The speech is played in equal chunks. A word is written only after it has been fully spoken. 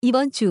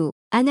이번 주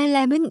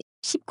안알남은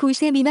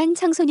 19세 미만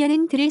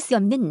청소년은 들을 수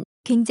없는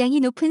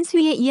굉장히 높은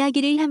수위의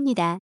이야기를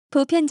합니다.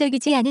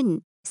 보편적이지 않은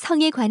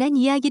성에 관한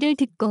이야기를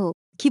듣고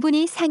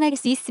기분이 상할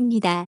수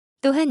있습니다.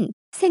 또한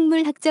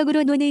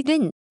생물학적으로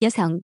논의된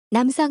여성,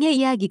 남성의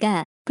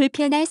이야기가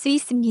불편할 수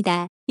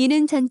있습니다.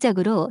 이는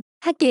전적으로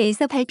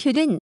학계에서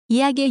발표된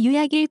이야기의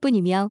요약일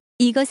뿐이며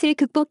이것을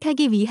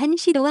극복하기 위한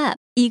시도와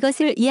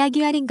이것을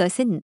이야기하는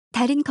것은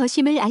다른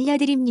것임을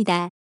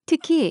알려드립니다.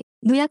 특히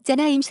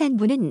노약자나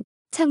임산부는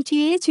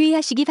청취에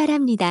주의하시기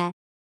바랍니다.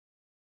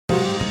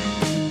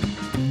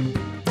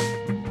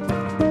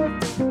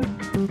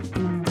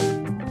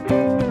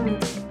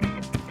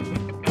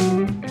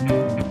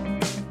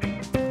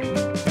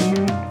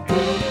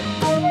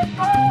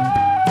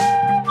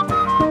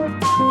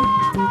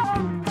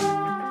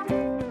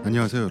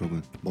 안녕하세요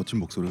여러분. 멋진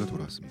목소리가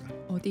돌아왔습니다.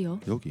 어디요?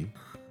 여기.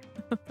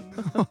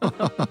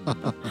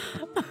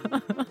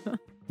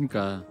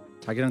 그러니까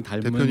자기랑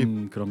닮은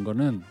대표님. 그런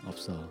거는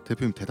없어.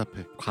 대표님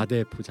대답해.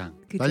 과대 포장.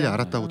 그죠? 빨리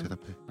알았다고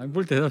대답해. 아니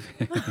뭘 대답해.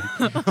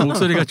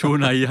 목소리가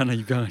좋은 아이 하나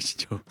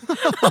입양하시죠.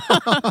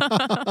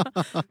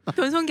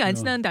 변성기 안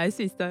지났는데 알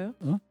수 있어요?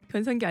 어?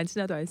 변성기 안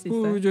지나도 알 수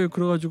있어요? 이제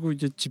그래가지고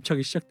이제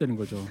집착이 시작되는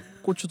거죠.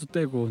 고추도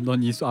떼고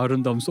넌 이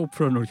아름다운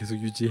소프라노를 계속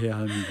유지해야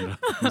하는 거라.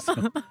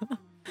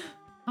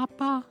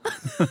 아빠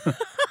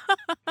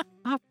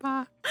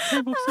아빠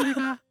제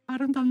목소리가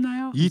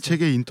아름답나요? 이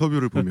책의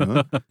인터뷰를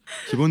보면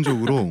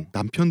기본적으로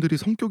남편들이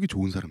성격이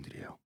좋은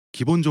사람들이에요.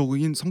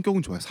 기본적인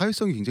성격은 좋아요.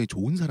 사회성이 굉장히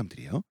좋은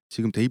사람들이에요.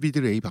 지금 데이비드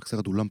레이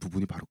박사가 놀란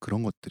부분이 바로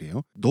그런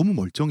것들이에요. 너무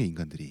멀쩡해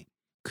인간들이.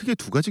 크게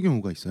두 가지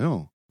경우가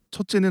있어요.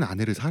 첫째는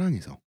아내를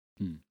사랑해서.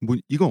 뭐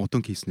이건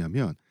어떤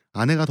케이스냐면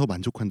아내가 더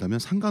만족한다면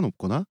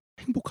상관없거나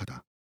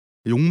행복하다.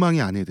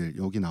 욕망의 아내들,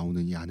 여기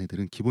나오는 이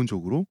아내들은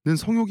기본적으로는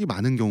성욕이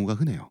많은 경우가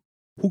흔해요.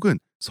 혹은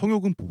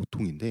성욕은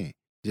보통인데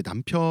이제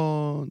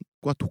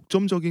남편과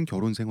독점적인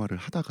결혼 생활을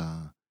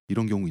하다가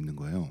이런 경우 있는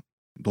거예요.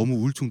 너무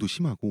우울증도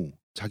심하고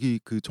자기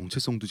그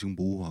정체성도 지금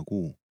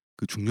모호하고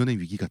그 중년의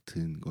위기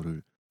같은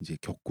거를 이제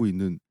겪고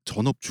있는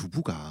전업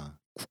주부가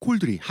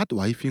쿠콜들이 핫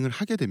와이핑을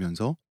하게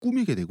되면서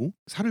꾸미게 되고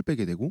살을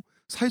빼게 되고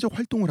사회적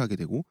활동을 하게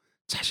되고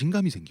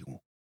자신감이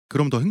생기고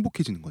그럼 더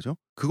행복해지는 거죠.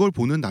 그걸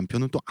보는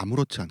남편은 또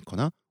아무렇지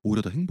않거나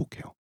오히려 더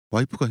행복해요.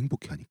 와이프가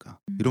행복해하니까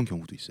이런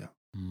경우도 있어요.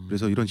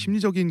 그래서 이런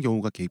심리적인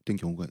경우가 개입된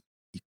경우가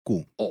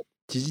있고.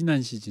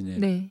 지지난 시즌에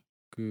네.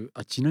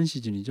 지난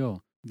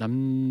시즌이죠.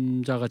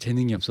 남자가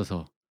재능이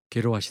없어서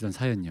괴로워하시던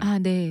사연요. 아,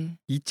 네.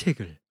 이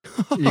책을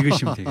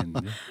읽으시면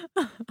되겠는데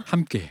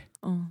함께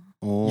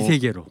이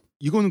세계로.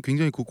 이거는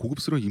굉장히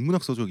고급스러운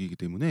인문학 서적이기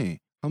때문에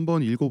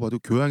한번 읽어봐도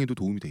교양에도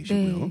도움이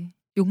되시고요. 네.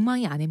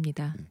 욕망이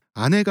아내입니다.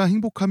 아내가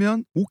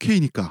행복하면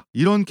오케이니까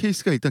이런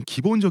케이스가 일단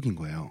기본적인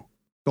거예요.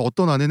 그러니까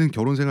어떤 아내는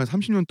결혼 생활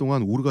 30년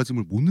동안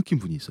오르가즘을 못 느낀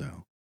분이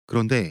있어요.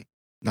 그런데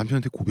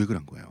남편한테 고백을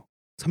한 거예요.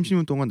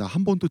 30년 동안 나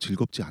한 번도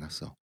즐겁지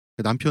않았어.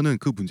 남편은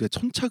그 문제에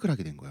천착을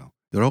하게 된 거예요.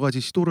 여러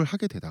가지 시도를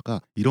하게 되다가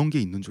이런 게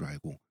있는 줄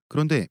알고.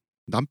 그런데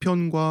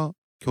남편과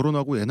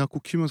결혼하고 애 낳고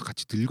키우면서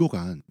같이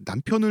늙어간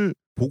남편을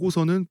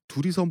보고서는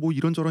둘이서 뭐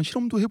이런저런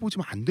실험도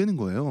해보지만 안 되는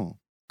거예요.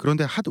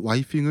 그런데 핫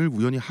와이핑을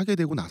우연히 하게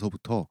되고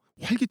나서부터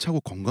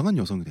활기차고 건강한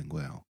여성이 된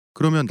거예요.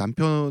 그러면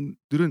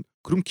남편들은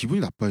그럼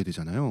기분이 나빠야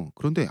되잖아요.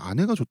 그런데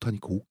아내가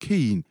좋다니까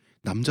오케이인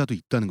남자도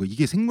있다는 거.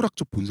 이게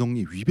생물학적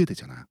본성에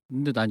위배되잖아.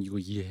 근데 난 이거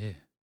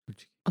이해해.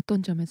 솔직히.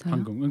 어떤 점에서요?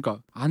 방금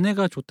그러니까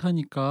아내가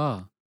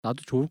좋다니까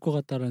나도 좋을 것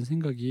같다라는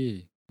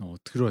생각이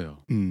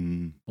들어요.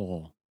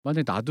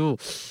 만약에 나도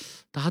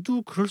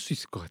그럴 수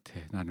있을 것 같아.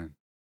 나는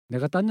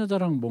내가 딴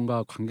여자랑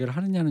뭔가 관계를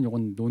하느냐는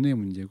이건 논의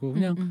문제고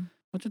그냥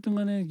어쨌든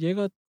간에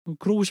얘가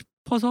그러고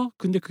싶어서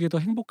근데 그게 더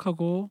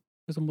행복하고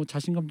그래서 뭐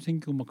자신감도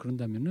생기고 막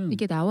그런다면은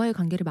이게 나와의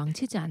관계를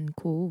망치지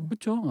않고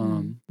그렇죠.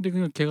 근데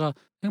그냥 걔가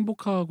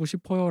행복하고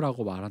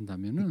싶어요라고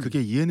말한다면은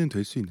그게 이해는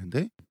될 수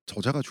있는데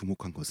저자가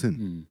주목한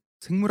것은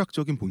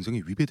생물학적인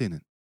본성에 위배되는.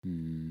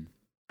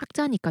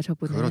 학자니까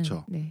저분은.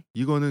 그렇죠. 네.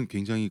 이거는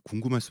굉장히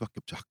궁금할 수밖에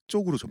없죠.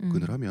 학적으로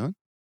접근을 하면.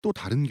 또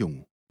다른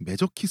경우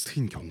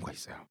매저키스트인 경우가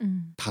있어요.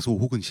 다소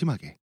혹은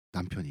심하게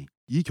남편이.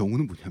 이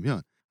경우는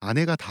뭐냐면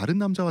아내가 다른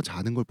남자와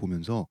자는 걸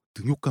보면서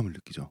능욕감을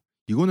느끼죠.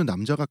 이거는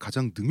남자가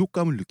가장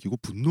능욕감을 느끼고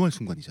분노할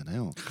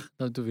순간이잖아요.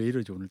 나도 왜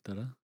이러지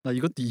오늘따라? 나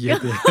이것도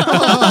이해돼.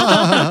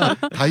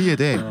 다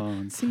이해돼.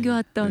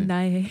 숨겨왔던 네.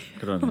 나의.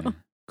 그러네.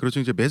 그렇죠.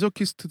 이제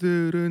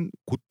매저키스트들은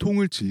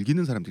고통을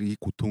즐기는 사람들이 이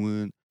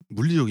고통은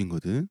물리적인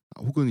거든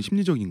혹은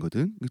심리적인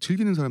거든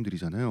즐기는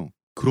사람들이잖아요.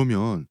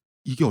 그러면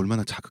이게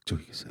얼마나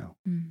자극적이겠어요.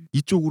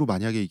 이쪽으로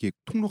만약에 이게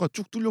통로가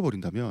쭉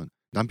뚫려버린다면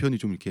남편이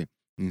좀 이렇게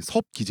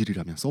섭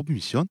기질이라면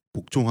서브미션,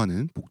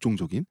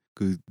 복종적인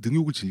그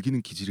능욕을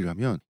즐기는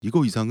기질이라면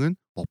이거 이상은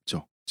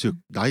없죠. 즉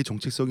나의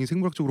정체성이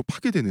생물학적으로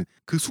파괴되는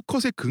그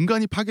수컷의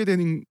근간이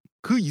파괴되는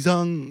그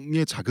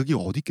이상의 자극이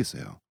어디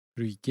있겠어요.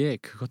 그리고 이게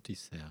그것도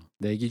있어요.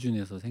 내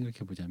기준에서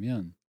생각해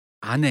보자면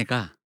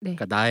아내가 네.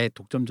 그러니까 나의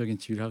독점적인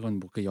지위를 하건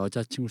뭐 그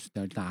여자친구일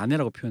수도 있다. 일단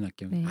아내라고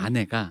표현할게요. 네.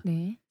 아내가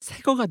네.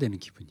 새거가 되는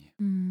기분이에요.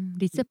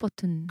 리셋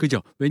버튼.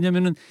 그죠?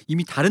 왜냐면은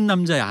이미 다른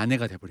남자의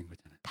아내가 돼버린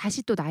거잖아요.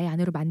 다시 또 나의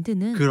아내로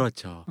만드는.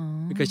 그렇죠.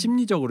 그러니까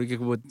심리적으로 이게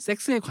뭐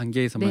섹스의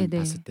관계에서만 네네.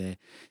 봤을 때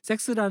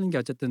섹스라는 게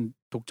어쨌든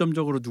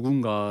독점적으로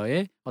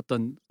누군가의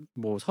어떤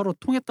뭐 서로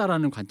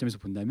통했다라는 관점에서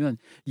본다면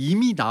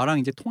이미 나랑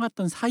이제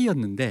통했던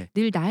사이였는데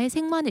늘 나의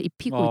색만을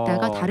입히고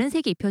있다가 다른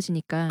색이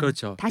입혀지니까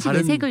그렇죠. 다시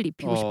내 색을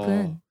입히고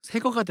싶은.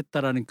 새거가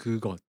됐다라는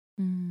그것.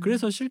 음.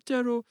 그래서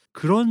실제로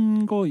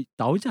그런 거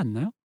나오지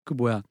않나요? 그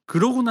뭐야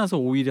그러고 나서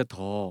오히려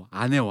더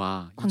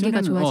아내와 관계가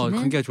이전에는 좋아지는?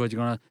 관계가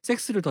좋아지거나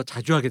섹스를 더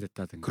자주 하게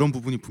됐다든가 그런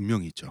부분이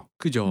분명히 있죠.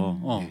 그죠.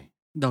 네.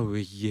 나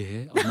왜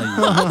이해해? 나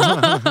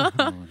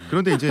이해.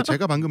 그런데 이제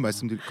제가 방금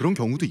말씀드린 그런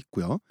경우도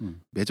있고요.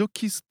 음.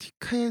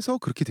 매저키스틱해서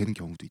그렇게 되는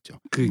경우도 있죠.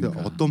 그러니까.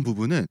 근데 어떤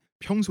부분은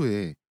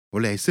평소에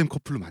원래 SM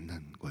커플로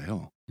만난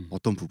거예요. 음.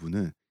 어떤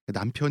부분은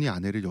남편이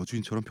아내를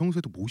여주인처럼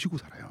평소에도 모시고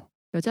살아요.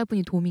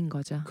 여자분이 돔인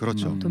거죠.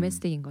 그렇죠.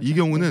 도메스틱인 거죠. 이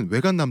경우는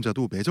외간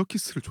남자도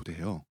매저키스를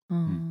초대해요. 네.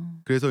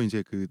 그래서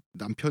이제 그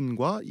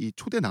남편과 이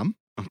초대남,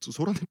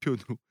 소란의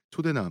표현으로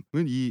초대남은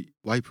이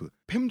와이프,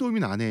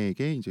 fem돔인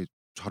아내에게 이제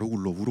좌로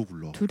굴러 우로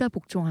굴러 둘 다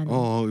복종하는.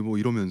 뭐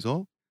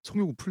이러면서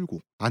성욕을 풀고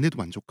아내도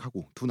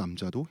만족하고 두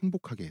남자도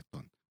행복하게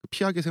했던 그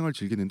피약의 생활을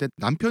즐기는데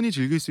남편이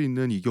즐길 수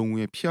있는 이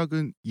경우의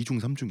피약은 2중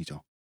 3중이죠.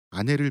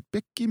 아내를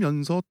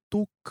뺏기면서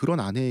또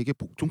그런 아내에게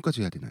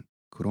복종까지 해야 되는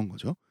그런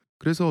거죠.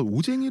 그래서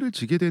오쟁이를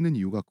지게 되는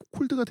이유가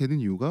콜드가 되는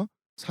이유가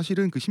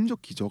사실은 그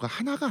심적 기저가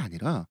하나가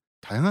아니라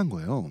다양한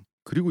거예요.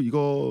 그리고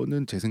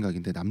이거는 제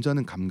생각인데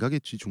남자는 감각에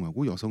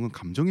치중하고 여성은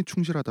감정에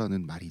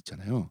충실하다는 말이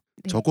있잖아요.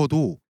 네.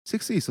 적어도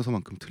섹스에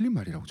있어서만큼 틀린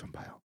말이라고 전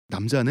봐요.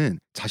 남자는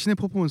자신의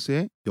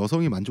퍼포먼스에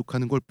여성이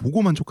만족하는 걸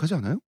보고 만족하지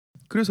않아요?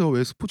 그래서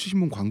왜 스포츠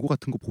신문 광고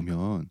같은 거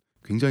보면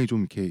굉장히 좀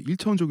이렇게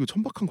 1차원적이고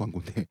천박한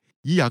광고인데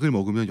이 약을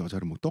먹으면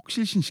여자를 뭐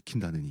떡실신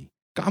시킨다느니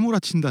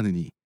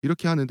까무라친다느니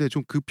이렇게 하는데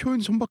좀 그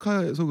표현이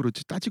천박해서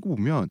그렇지 따지고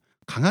보면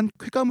강한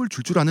쾌감을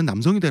줄 아는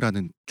남성이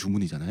되라는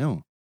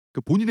주문이잖아요.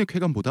 그 본인의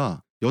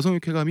쾌감보다 여성의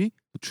쾌감이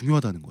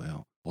중요하다는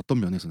거예요. 어떤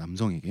면에서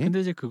남성에게. 근데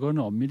이제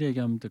그거는 엄밀히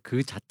얘기하면 또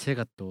그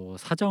자체가 또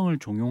사정을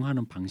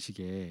종용하는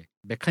방식의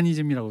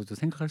메커니즘이라고도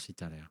생각할 수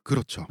있잖아요.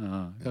 그렇죠.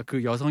 그러니까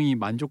그 여성이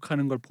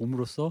만족하는 걸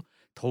봄으로써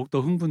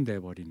더욱더 흥분돼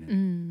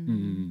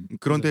버리는.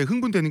 그런데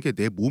흥분되는 게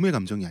내 몸의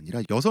감정이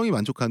아니라 여성이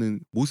만족하는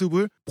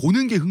모습을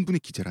보는 게 흥분의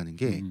기제라는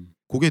게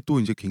그게 또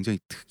이제 굉장히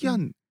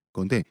특이한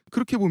건데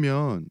그렇게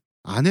보면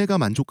아내가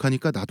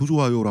만족하니까 나도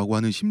좋아요라고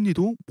하는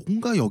심리도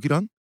뭔가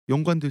여기랑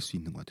연관될 수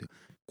있는 것 같아요.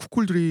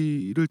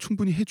 쿠콜드리를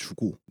충분히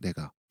해주고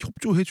내가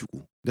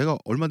협조해주고 내가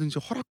얼마든지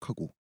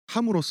허락하고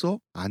함으로써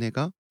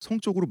아내가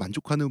성적으로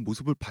만족하는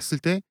모습을 봤을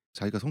때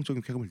자기가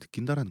성적인 쾌감을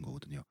느낀다라는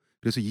거거든요.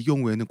 그래서 이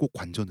경우에는 꼭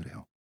관전을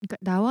해요. 그러니까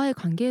나와의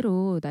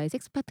관계로 나의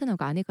섹스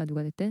파트너가 아내가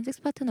누가 됐든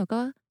섹스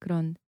파트너가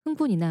그런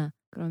흥분이나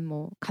그런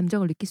뭐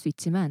감정을 느낄 수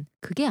있지만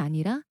그게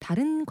아니라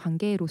다른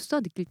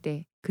관계로서 느낄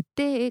때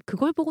그때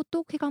그걸 보고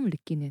또 쾌감을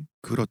느끼는.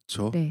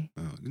 그렇죠. 네.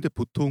 근데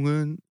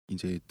보통은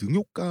이제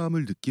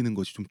능욕감을 느끼는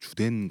것이 좀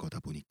주된 거다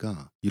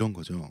보니까 이런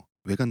거죠.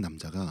 외간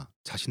남자가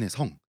자신의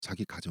성,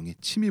 자기 가정에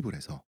침입을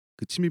해서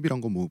그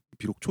침입이란 건 뭐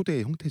비록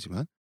초대의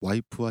형태지만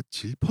와이프와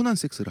질펀한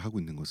섹스를 하고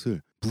있는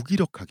것을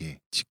무기력하게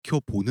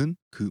지켜보는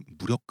그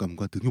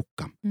무력감과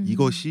능욕감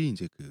이것이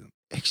이제 그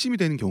핵심이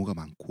되는 경우가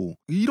많고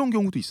이런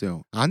경우도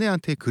있어요.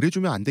 아내한테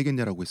그래주면 안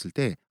되겠냐라고 했을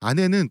때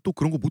아내는 또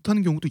그런 거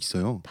못하는 경우도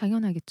있어요.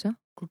 당연하겠죠.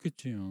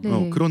 그렇겠지요.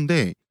 네.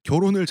 그런데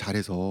결혼을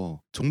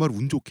잘해서 정말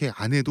운 좋게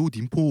아내도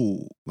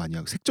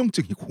ним포마니아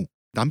색정증이고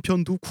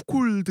남편도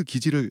쿠콜드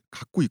기질을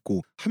갖고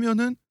있고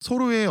하면은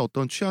서로의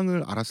어떤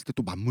취향을 알았을 때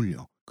또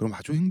맞물려. 그럼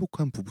아주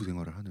행복한 부부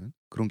생활을 하는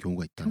그런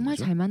경우가 있다는 정말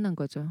거죠. 잘 만난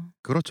거죠.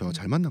 그렇죠.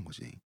 잘 만난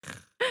거지.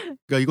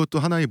 그러니까 이것도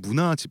하나의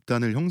문화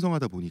집단을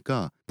형성하다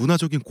보니까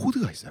문화적인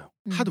코드가 있어요.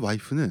 핫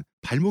와이프는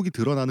발목이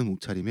드러나는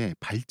옷차림에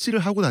발찌를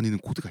하고 다니는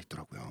코드가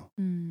있더라고요.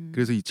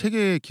 그래서 이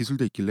책에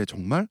기술돼 있길래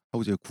정말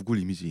하고 제가 구글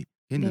이미지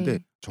했는데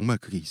네. 정말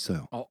그게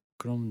있어요.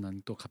 그럼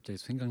난 또 갑자기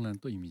생각나는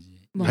또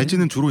이미지. 뭐요?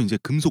 발찌는 주로 이제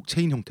금속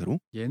체인 형태로.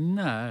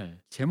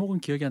 옛날 제목은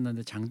기억이 안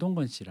나는데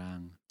장동건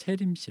씨랑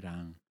채림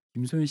씨랑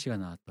김소연 씨가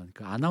나왔던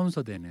그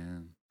아나운서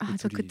되는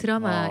저 그 둘이,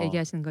 드라마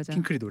얘기하시는 거죠.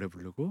 핑클이 노래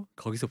부르고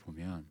거기서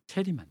보면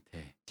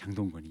채림한테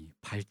장동건이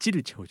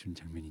발찌를 채워주는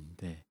장면이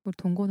있는데 우리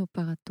동건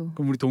오빠가 또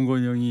그럼 우리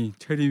동건이 형이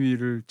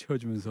채림이를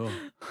채워주면서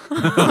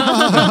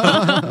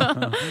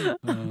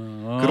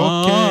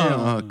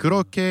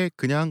그렇게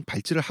그냥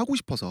발찌를 하고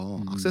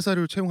싶어서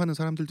액세서리를 채용하는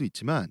사람들도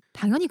있지만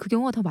당연히 그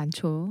경우가 더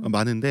많죠.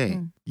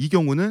 많은데 이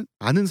경우는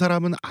아는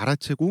사람은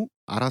알아채고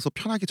알아서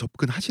편하게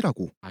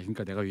접근하시라고.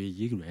 그러니까 내가 왜 이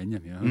얘기를 왜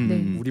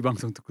했냐면 우리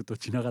방송 듣고 또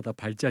지나가다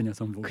발찌한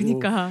여성 보고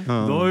그니까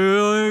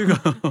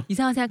너희가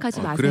이상한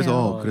생각하지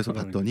마세요. 그래서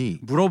봤더니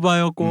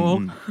물어봐요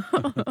꼭.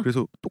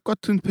 그래서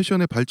똑같은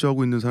패션에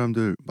발찌하고 있는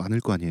사람들 많을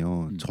거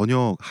아니에요.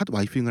 전혀 핫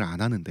와이핑을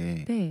안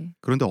하는데 네.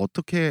 그런데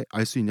어떻게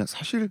알 수 있냐?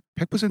 사실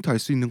 100% 알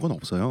수 있는 건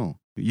없어요.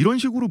 이런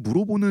식으로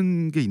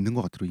물어보는 게 있는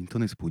것 같더라고요.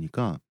 인터넷에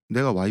보니까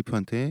내가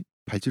와이프한테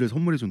발찌를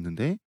선물해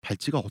줬는데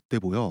발찌가 어때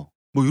보여?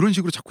 뭐 이런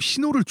식으로 자꾸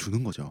신호를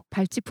주는 거죠.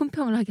 발치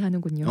품평을 하게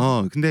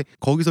하는군요. 근데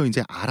거기서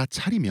이제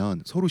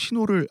알아차리면 서로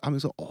신호를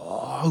하면서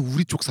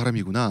우리 쪽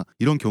사람이구나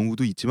이런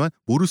경우도 있지만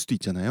모를 수도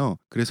있잖아요.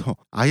 그래서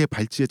아예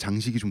발찌에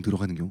장식이 좀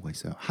들어가는 경우가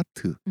있어요.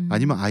 하트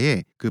아니면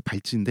아예 그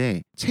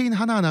발찌인데 체인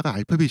하나하나가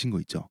알파벳인 거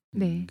있죠.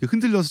 네. 그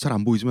흔들려서 잘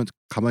안 보이지만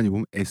가만히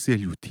보면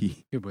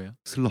SLUT 그게 뭐야?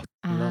 슬럿.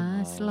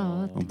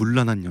 슬럿.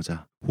 물란한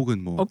여자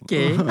혹은 뭐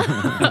오케이.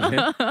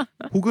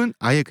 혹은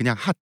아예 그냥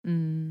핫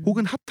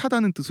혹은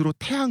핫하다는 뜻으로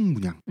태양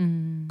문양.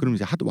 그럼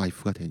이제 핫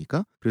와이프가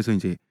되니까. 그래서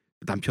이제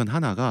남편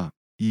하나가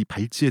이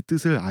발찌의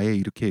뜻을 아예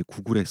이렇게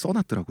구글에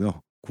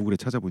써놨더라고요. 구글에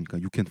찾아보니까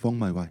You can fuck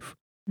my wife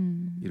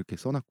이렇게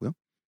써놨고요.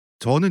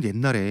 저는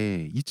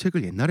옛날에 이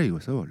책을 옛날에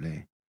읽었어요.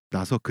 원래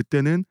나서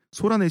그때는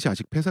소라넷이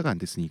아직 폐사가 안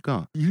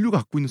됐으니까 인류가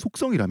갖고 있는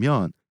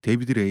속성이라면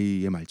데이비드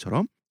레이의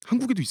말처럼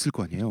한국에도 있을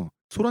거 아니에요.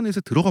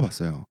 소라넷에 들어가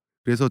봤어요.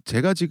 그래서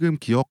제가 지금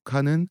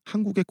기억하는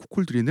한국의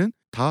쿠쿨들이는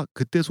다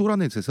그때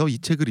소라넷에서 이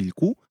책을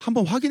읽고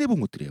한번 확인해 본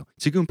것들이에요.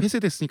 지금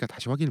폐쇄됐으니까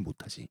다시 확인을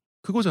못하지.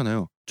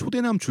 그거잖아요.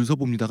 초대남 줄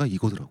서봅니다가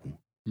이거더라고.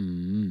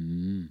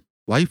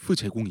 와이프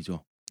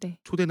제공이죠. 네.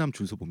 초대남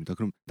줄 서봅니다.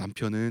 그럼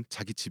남편은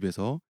자기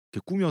집에서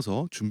이렇게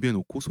꾸며서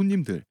준비해놓고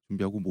손님들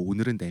준비하고 뭐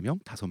오늘은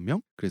 4명,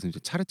 5명 그래서 이제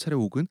차례차례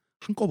혹은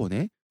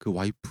한꺼번에 그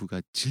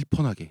와이프가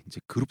질펀하게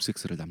이제 그룹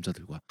섹스를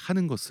남자들과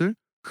하는 것을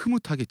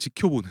흐뭇하게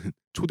지켜보는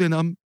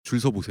초대남 줄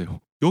서보세요.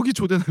 여기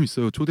초대남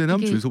있어요. 초대남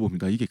이게 줄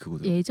서봅니다. 이게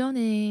그거죠.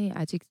 예전에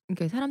아직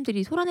그러니까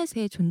사람들이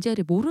소라넷의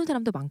존재를 모르는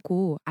사람도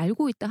많고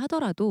알고 있다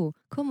하더라도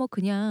그건 뭐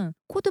그냥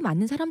코드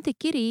맞는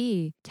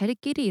사람들끼리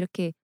자기끼리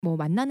이렇게 뭐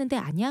만나는 데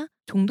아니야?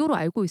 정도로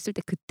알고 있을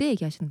때 그때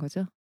얘기하시는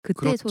거죠. 그때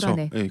그렇죠.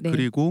 소라넷. 네. 네.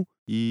 그리고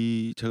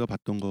이 제가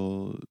봤던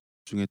것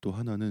중에 또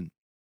하나는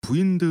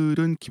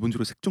부인들은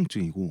기본적으로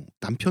색정증이고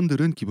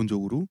남편들은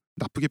기본적으로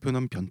나쁘게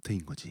표현하면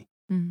변태인 거지.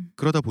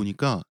 그러다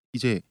보니까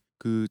이제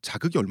그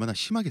자극이 얼마나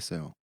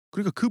심하겠어요.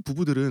 그러니까 그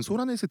부부들은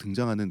소라넷에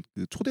등장하는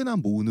그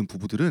초대남 모으는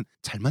부부들은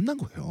잘 만난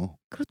거예요.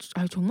 그렇죠.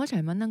 정말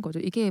잘 만난 거죠.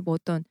 이게 뭐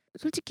어떤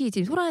솔직히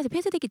지금 소라넷이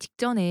폐쇄되기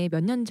직전에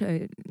몇 년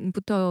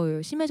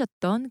전부터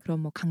심해졌던 그런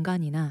뭐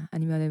강간이나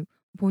아니면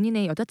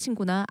본인의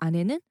여자친구나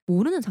아내는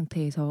모르는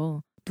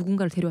상태에서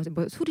누군가를 데려와서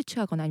뭐 술이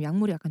취하거나 아니면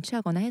약물이 약간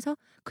취하거나 해서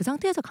그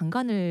상태에서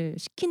강간을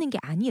시키는 게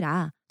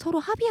아니라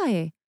서로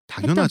합의하에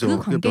당연하죠. 그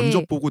관계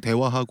면접 보고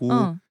대화하고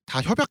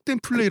다 협약된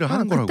플레이를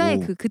하는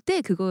거라고.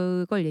 그때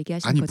그걸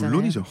얘기하시는 아니 거잖아요.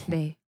 물론이죠.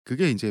 네.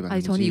 그게 이제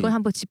아니 저는 이걸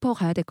한번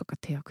짚어가야 될 것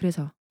같아요.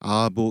 그래서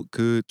뭐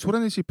그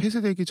초라넷이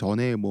폐쇄되기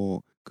전에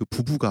뭐 그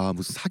부부가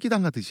무슨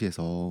사기당하듯이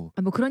해서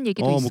뭐 그런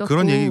얘기도 뭐 있었고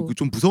그런 얘기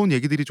좀 무서운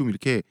얘기들이 좀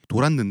이렇게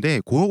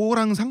돌았는데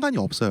그거랑 상관이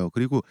없어요.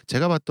 그리고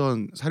제가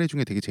봤던 사례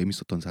중에 되게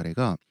재밌었던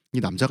사례가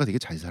이 남자가 되게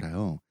잘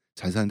살아요.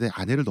 잘 사는데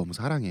아내를 너무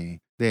사랑해.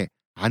 근데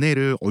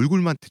아내를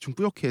얼굴만 대충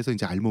뿌옇게 해서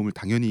이제 알몸을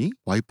당연히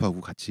와이프하고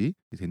같이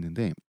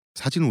됐는데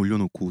사진을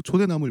올려놓고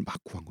초대남을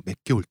막 구한 거 몇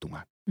개월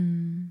동안.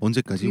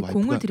 언제까지?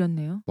 공을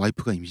들였네요.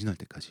 와이프가 임신할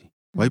때까지.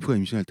 와이프가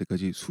임신할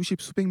때까지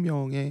수백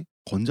명의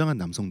건장한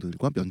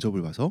남성들과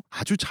면접을 봐서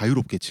아주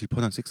자유롭게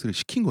질펀한 섹스를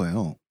시킨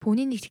거예요.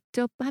 본인이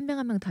직접 한 명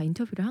한 명 다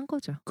인터뷰를 한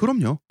거죠.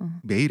 그럼요.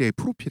 메일에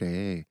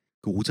프로필에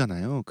그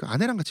오잖아요. 그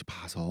아내랑 같이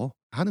봐서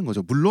하는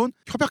거죠. 물론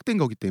협약된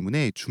거기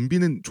때문에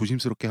준비는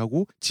조심스럽게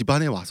하고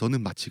집안에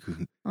와서는 마치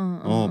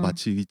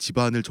마치 이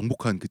집안을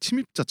정복한 그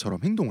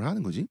침입자처럼 행동을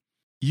하는 거지.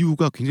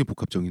 이유가 굉장히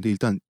복합적인데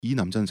일단 이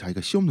남자는 자기가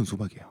씨 없는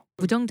수박이에요.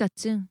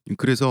 무정자증.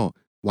 그래서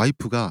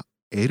와이프가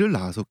애를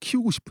낳아서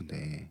키우고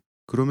싶은데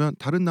그러면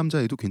다른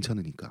남자애도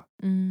괜찮으니까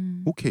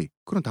오케이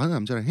그럼 다른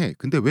남자랑 해.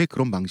 근데 왜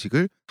그런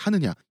방식을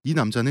하느냐. 이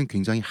남자는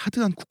굉장히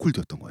하드한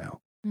쿠쿨드였던 거예요.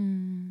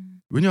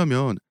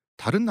 왜냐하면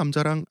다른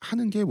남자랑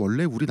하는 게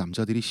원래 우리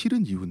남자들이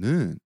싫은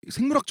이유는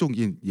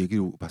생물학적인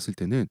얘기로 봤을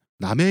때는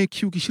남의 애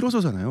키우기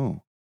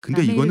싫어서잖아요.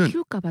 근데 남의 이거는 애를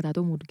키울까봐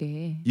나도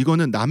모르게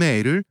이거는 남의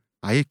애를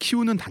아예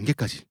키우는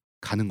단계까지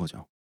가는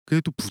거죠. 근데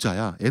또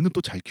부자야. 애는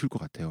또 잘 키울 것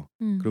같아요.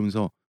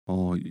 그러면서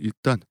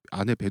일단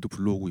아내 배도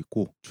불러오고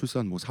있고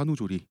출산 뭐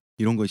산후조리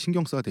이런 거에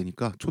신경 써야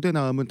되니까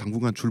초대남은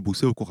당분간 줄 못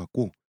세울 것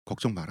같고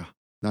걱정 마라.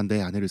 난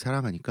내 아내를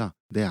사랑하니까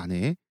내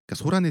아내의 그러니까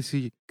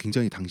소라넷이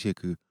굉장히 당시에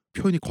그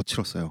표현이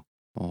거칠었어요.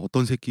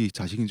 어떤 새끼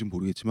자식인지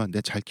모르겠지만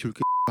내 잘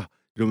키울게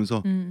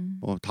이러면서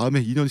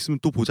다음에 2년 있으면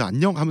또 보자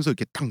안녕 하면서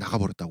이렇게 딱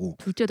나가버렸다고.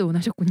 둘째도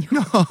원하셨군요.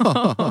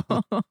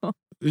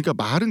 그러니까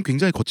말은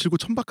굉장히 거칠고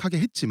천박하게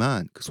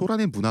했지만 그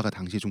소라넷 문화가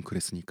당시에 좀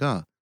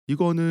그랬으니까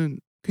이거는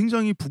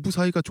굉장히 부부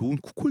사이가 좋은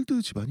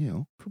쿠콜드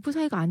집안이에요. 부부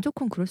사이가 안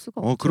좋건 그럴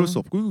수가 없죠. 그럴 수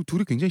없고 그리고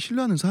둘이 굉장히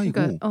신뢰하는 사이고.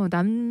 그러니까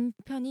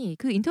남편이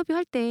그 인터뷰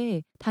할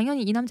때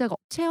당연히 이 남자가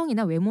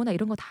체형이나 외모나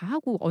이런 거 다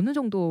하고 어느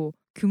정도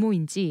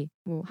규모인지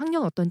뭐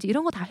학력 어떤지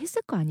이런 거 다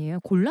했을 거 아니에요.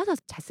 골라서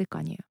잤을 거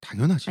아니에요.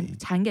 당연하지. 아니,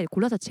 잔 게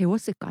골라서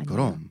재웠을 거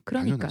아니에요.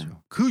 그러니까.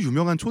 당연하죠. 그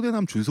유명한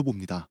초대남 줄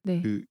서봅니다.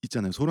 네. 그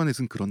있잖아요.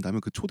 소라넷은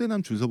그런다면 그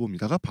초대남 줄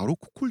서봅니다가 바로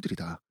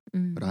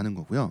쿠콜들이다라는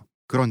거고요.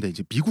 그런데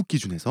이제 미국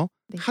기준에서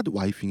네. 핫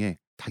와이핑에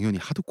당연히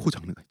하드코어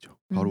장르가 있죠.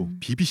 바로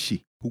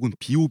BBC 혹은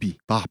BOB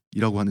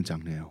밥이라고 하는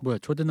장르예요. 뭐야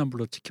초대남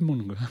불러 치킨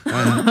먹는 거야?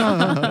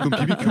 그럼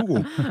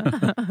BBQ고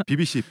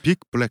BBC 빅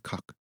블랙 학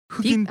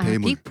흑인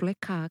대물. 빅 블랙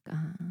학.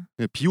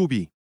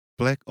 BOB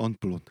블랙 언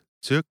블론드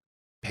즉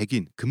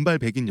백인, 금발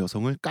백인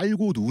여성을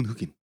깔고 누운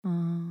흑인.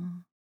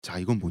 아. 자,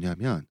 이건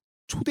뭐냐면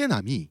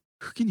초대남이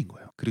흑인인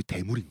거예요. 그리고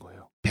대물인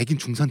거예요. 백인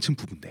중산층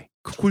부부인데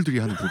쿠콜들이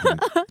하는 부부는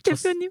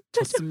대표님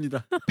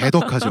졌습니다.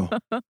 배덕하죠.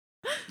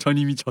 전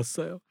이미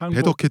졌어요.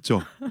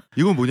 배덕했죠.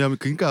 이건 뭐냐면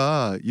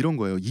그러니까 이런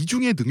거예요.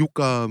 이중의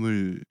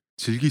능욕감을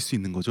즐길 수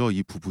있는 거죠.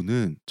 이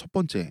부부는 첫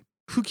번째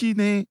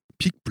흑인의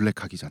빅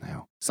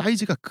블랙학이잖아요.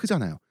 사이즈가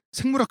크잖아요.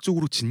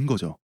 생물학적으로 진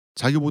거죠.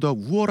 자기보다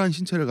우월한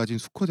신체를 가진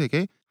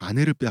수컷에게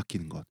아내를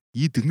빼앗기는 것.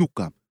 이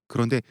능욕감.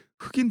 그런데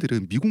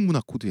흑인들은 미국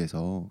문화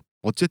코드에서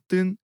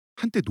어쨌든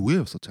한때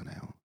노예였었잖아요.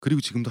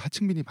 그리고 지금도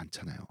하층민이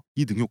많잖아요.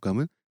 이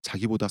능욕감은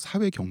자기보다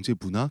사회, 경제,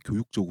 문화,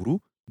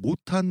 교육적으로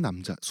못한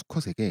남자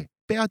수컷에게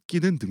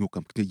빼앗기는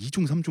능욕감. 근데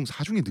 2중, 3중,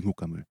 4중의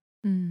능욕감을.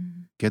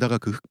 게다가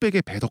그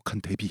흑백의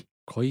배덕한 대비.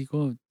 거의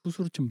이거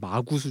후수로 좀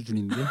마구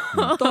수준인데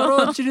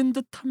떨어지는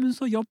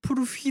듯하면서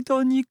옆으로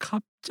휘더니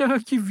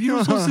갑자기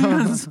위로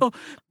솟으면서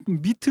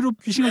밑으로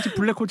귀신같이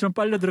블랙홀처럼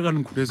빨려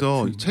들어가는.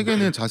 그래서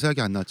책에는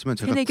자세하게 안 나왔지만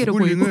제가 세네개로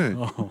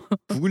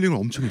구글링을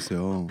엄청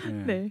했어요.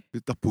 네.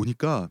 딱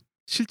보니까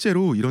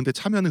실제로 이런 데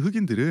참여하는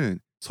흑인들은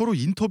서로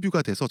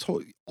인터뷰가 돼서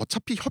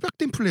어차피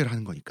협약된 플레이를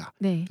하는 거니까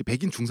네.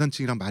 백인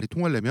중산층이랑 말이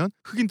통하려면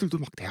흑인들도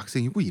막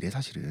대학생이고 이래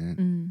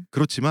사실은.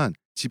 그렇지만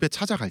집에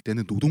찾아갈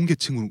때는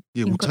노동계층의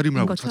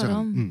옷차림을 하고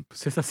찾아가는.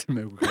 쇠사슬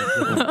메고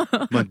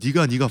막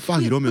네가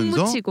빵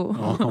이러면서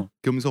묻히고.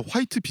 그러면서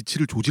화이트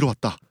비치를 조지러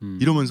왔다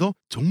이러면서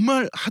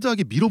정말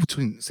하드하게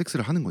밀어붙인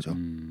섹스를 하는 거죠.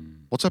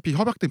 어차피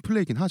협약된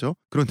플레이긴 하죠.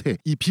 그런데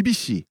이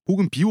BBC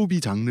혹은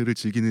B.O.B 장르를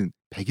즐기는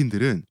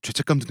백인들은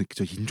죄책감도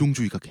느끼죠.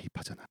 인종주의가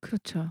개입하잖아.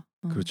 그렇죠.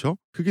 그렇죠.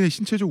 흑인의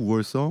신체적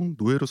우월성,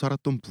 노예로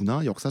살았던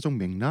문화, 역사적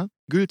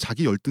맥락을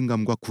자기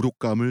열등감과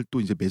굴욕감을 또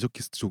이제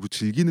매저키스트적으로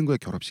즐기는 거에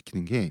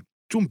결합시키는 게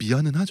좀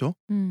미안은 하죠.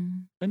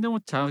 근데 뭐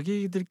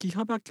자기들끼리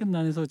협약한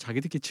안에서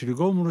자기들끼리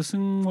즐거움으로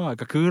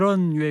그러니까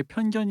그런 류의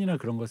편견이나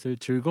그런 것을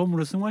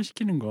즐거움으로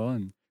승화시키는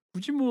건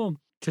굳이 뭐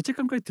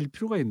죄책감까지 들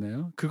필요가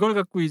있나요? 그걸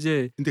갖고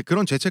이제 근데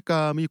그런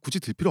죄책감이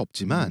굳이 들 필요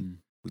없지만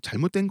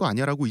잘못된 거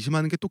아니야라고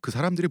의심하는 게 또 그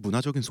사람들의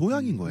문화적인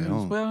소양인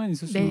거예요. 소양은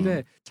있을 수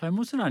있는데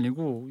잘못은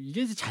아니고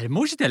이게 이제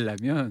잘못이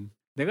되려면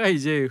내가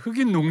이제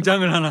흑인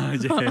농장을 하나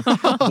이제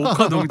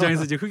목화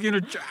농장에서 이제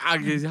흑인을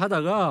쫙 이렇게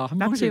하다가 한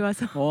납치해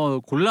명씩 와서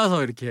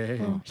골라서 이렇게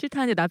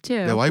싫다는데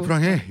납치해요. 내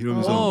와이프랑 해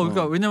이러면서.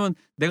 그러니까 왜냐면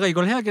내가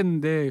이걸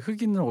해야겠는데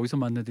흑인을 어디서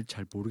만나야 될지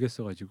잘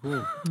모르겠어가지고.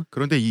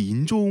 그런데 이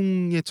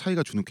인종의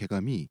차이가 주는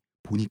쾌감이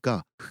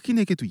보니까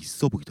흑인에게도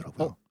있어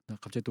보이더라고요. 나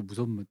갑자기 또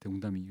무서운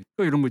농담이.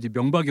 그러니까 이런 거지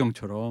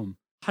명박형처럼.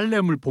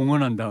 할렘을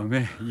봉헌한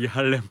다음에 이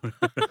할렘을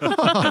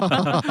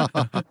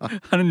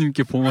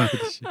하느님께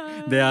봉헌하듯이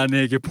내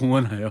아내에게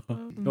봉헌하여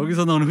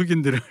여기서 나오는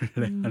흑인들을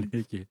내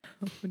아내에게.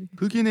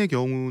 흑인의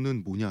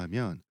경우는 뭐냐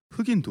하면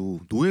흑인도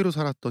노예로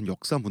살았던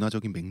역사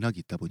문화적인 맥락이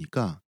있다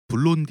보니까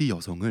블론디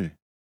여성을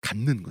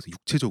갖는 것을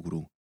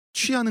육체적으로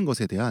취하는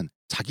것에 대한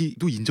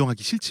자기도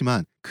인정하기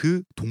싫지만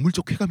그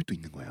동물적 쾌감이 또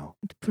있는 거예요.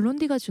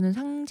 블론디가 주는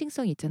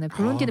상징성이 있잖아요.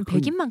 블론디는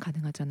백인만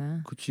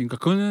가능하잖아. 그렇지. 그러니까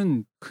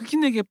그거는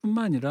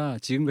흑인에게뿐만 아니라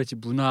지금같이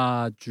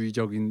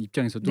문화주의적인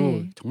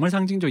입장에서도 정말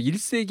상징적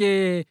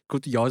 1세계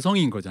그것도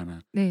여성인 거잖아.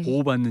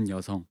 보호받는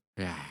여성.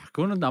 야,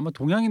 그거는 아마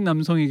동양인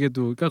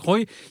남성에게도 그러니까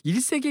거의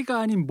 1세계가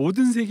아닌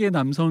모든 세계의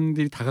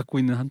남성들이 다 갖고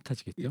있는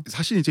한타지겠죠.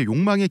 사실 이제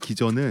욕망의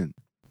기전은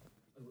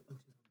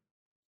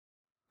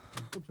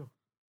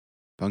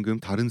방금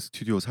다른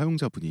스튜디오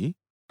사용자분이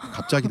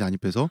갑자기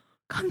난입해서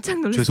깜짝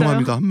놀랐어요.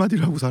 죄송합니다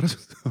한마디를 하고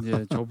사라졌어요.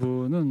 이제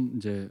저분은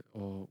이제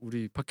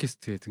우리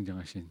팟캐스트에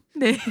등장하신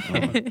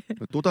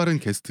또 다른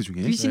게스트 중에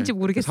누구신지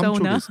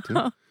모르겠사오나.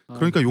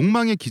 그러니까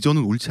욕망의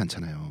기전은 옳지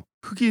않잖아요.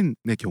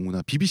 흑인의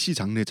경우나 BBC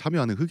장르에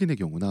참여하는 흑인의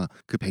경우나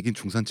그 백인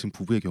중산층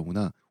부부의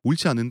경우나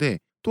옳지 않은데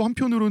또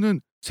한편으로는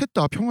셋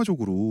다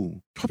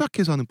평화적으로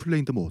협약해서 하는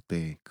플레이인데 뭐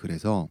어때.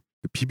 그래서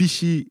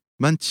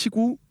BBC만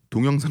치고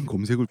동영상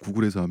검색을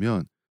구글에서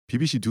하면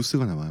BBC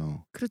뉴스가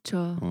나와요.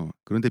 그렇죠.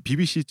 그런데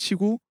BBC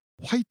치고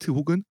화이트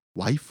혹은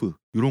와이프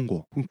이런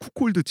거 혹은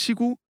쿠콜드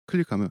치고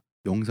클릭하면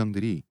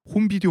영상들이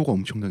홈비디오가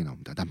엄청나게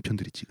나옵니다.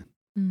 남편들이 찍은.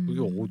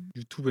 그게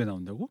유튜브에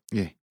나온다고?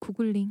 예.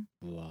 구글링.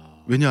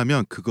 와.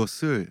 왜냐하면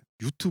그것을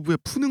유튜브에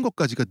푸는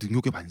것까지가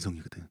능욕의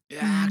완성이거든.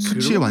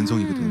 수치의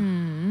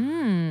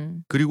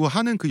완성이거든. 그리고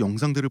하는 그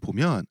영상들을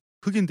보면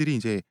흑인들이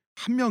이제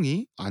한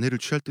명이 아내를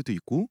취할 때도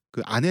있고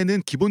그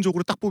아내는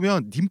기본적으로 딱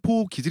보면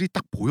님포 기질이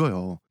딱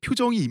보여요.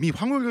 표정이 이미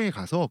황홀경에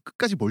가서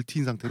끝까지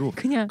멀티인 상태로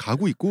그냥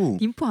가고 있고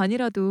님포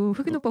아니라도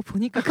흑인 오빠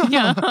보니까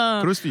그냥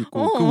그럴 수도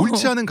있고 그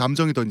옳지 않은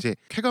감정이 더 이제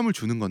쾌감을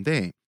주는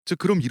건데 즉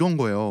그럼 이런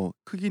거예요.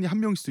 흑인이 한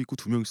명일 수도 있고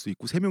두 명일 수도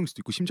있고 세 명일 수도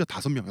있고 심지어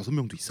 5명,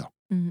 6명도 있어.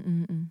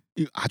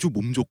 아주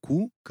몸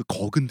좋고 그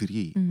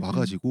거근들이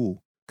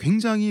와가지고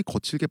굉장히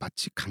거칠게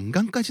마치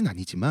강간까지는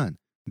아니지만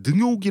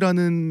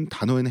능욕이라는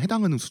단어에는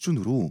해당하는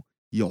수준으로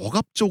이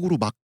억압적으로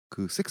막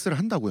그 섹스를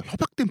한다고요.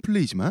 협약된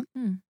플레이지만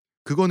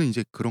그거는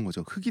이제 그런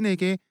거죠.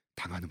 흑인에게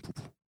당하는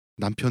부부.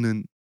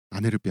 남편은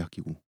아내를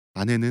빼앗기고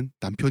아내는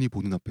남편이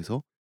보는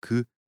앞에서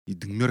그 이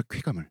능멸의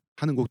쾌감을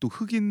하는 것도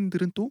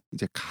흑인들은 또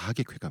이제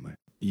가학의 쾌감을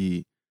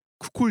이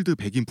쿠콜드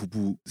백인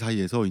부부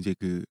사이에서 이제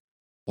그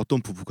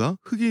어떤 부부가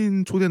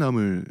흑인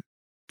초대남을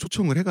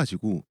초청을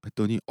해가지고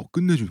했더니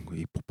끝내주는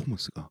거예요. 이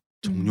퍼포먼스가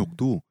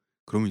정력도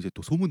그러면 이제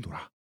또 소문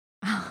돌아.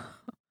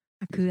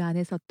 그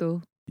안에서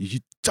또 이게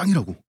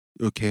짱이라고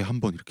이렇게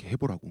한번 이렇게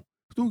해보라고.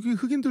 또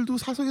흑인들도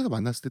사석에서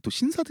만났을 때 또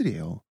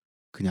신사들이에요.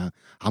 그냥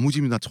아무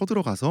집이나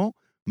쳐들어가서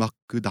막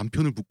그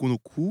남편을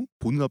묶어놓고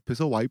보는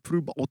앞에서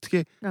와이프를 막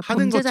어떻게 그러니까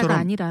하는 범죄자가 것처럼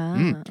아니라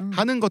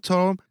하는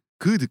것처럼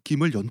그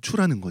느낌을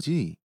연출하는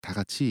거지. 다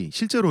같이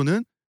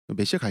실제로는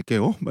몇 시에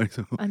갈게요.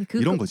 말해서 아니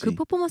이런 거지. 그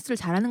퍼포먼스를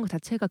잘하는 것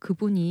자체가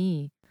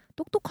그분이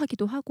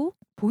똑똑하기도 하고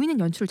보이는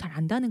연출을 잘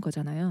안다는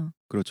거잖아요.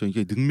 그렇죠.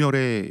 이게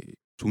능멸의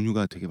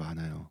종류가 되게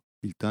많아요.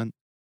 일단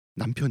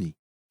남편이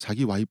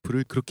자기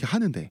와이프를 그렇게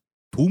하는데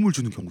도움을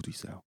주는 경우도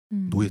있어요.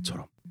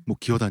 노예처럼 뭐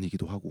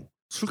기어다니기도 하고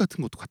술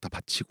같은 것도 갖다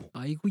바치고.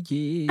 아이고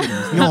예.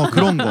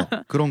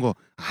 그런 거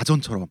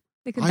아전처럼.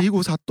 근데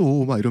아이고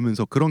사또 막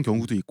이러면서 그런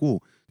경우도 있고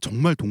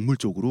정말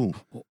동물적으로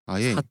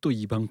아예 사또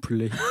이방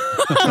플레이.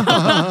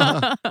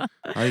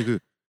 아예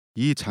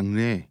이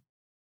장르에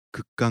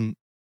극강이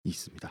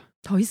있습니다.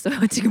 더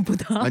있어요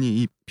지금보다.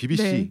 아니 이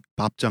BBC 네.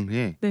 밥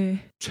장르에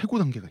네. 최고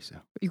단계가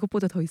있어요.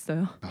 이것보다 더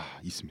있어요.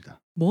 있습니다.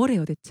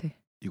 뭐래요 대체?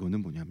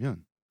 이거는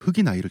뭐냐면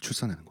흑인 아이를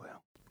출산하는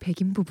거예요.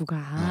 백인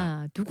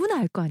부부가 누구나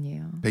알 거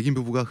아니에요. 백인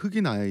부부가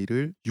흑인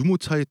아이를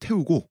유모차에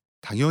태우고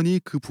당연히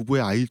그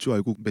부부의 아이일 줄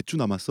알고 몇 주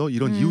남았어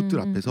이런 이웃들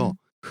앞에서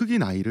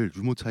흑인 아이를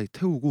유모차에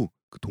태우고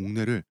그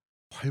동네를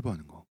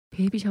활보하는 거.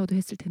 베이비 샤워도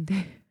했을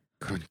텐데.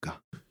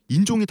 그러니까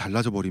인종이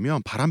달라져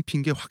버리면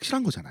바람핀 게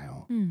확실한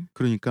거잖아요.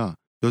 그러니까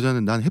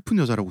여자는 난 해픈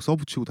여자라고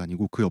써붙이고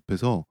다니고 그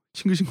옆에서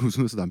싱글싱글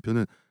웃으면서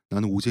남편은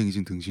나는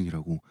오쟁이진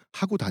등신이라고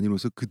하고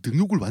다니면서 그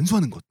능욕을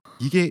완수하는 것.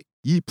 이게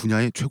이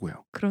분야의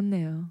최고예요.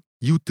 그렇네요.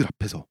 이웃들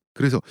앞에서.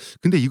 그래서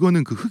근데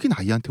이거는 그 흑인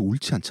아이한테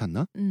옳지 않지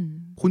않나?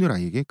 혼혈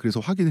아이에게. 그래서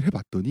확인을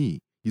해봤더니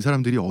이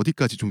사람들이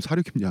어디까지 좀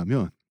사려 깊냐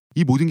하면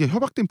이 모든 게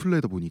협약된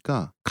플레이다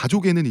보니까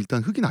가족에는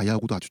일단 흑인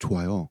아이하고도 아주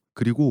좋아요.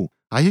 그리고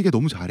아이에게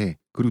너무 잘해.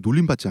 그리고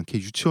놀림받지 않게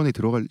유치원에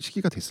들어갈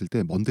시기가 됐을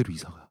때 먼 데로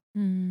이사가.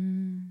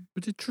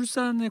 그렇지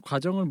출산의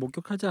과정을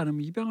목격하지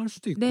않으면 입양할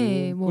수도 있고.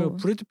 네, 뭐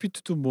브래드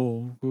피트도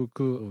뭐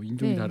그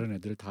인종이 네. 다른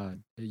애들 다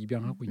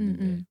입양하고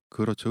있는데.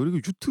 그렇죠. 그리고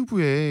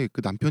유튜브에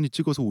그 남편이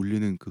찍어서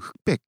올리는 그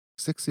흑백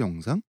섹스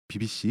영상,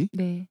 BBC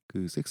네.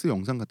 그 섹스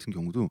영상 같은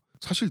경우도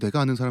사실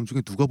내가 아는 사람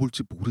중에 누가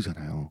볼지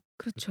모르잖아요.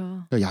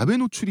 그렇죠. 그러니까 야외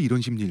노출이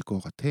이런 심리일 것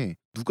같아.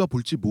 누가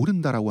볼지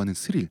모른다라고 하는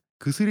스릴.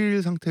 그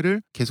스릴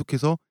상태를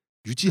계속해서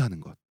유지하는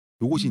것.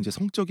 요것이 이제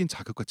성적인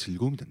자극과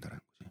즐거움이 된다는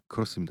거지.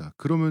 그렇습니다.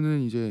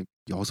 그러면은 이제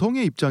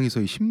여성의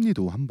입장에서의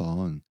심리도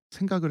한번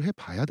생각을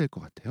해봐야 될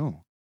것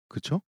같아요.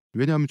 그렇죠?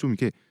 왜냐하면 좀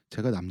이렇게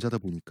제가 남자다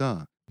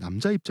보니까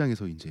남자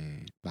입장에서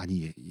이제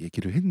많이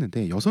얘기를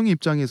했는데 여성의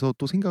입장에서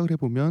또 생각을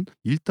해보면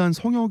일단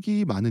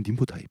성역이 많은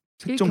ним보 타입.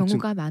 일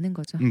경우가 많은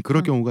거죠.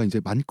 그럴 경우가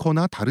이제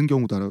많거나 다른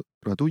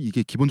경우더라도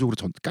이게 기본적으로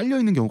깔려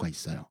있는 경우가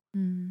있어요.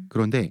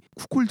 그런데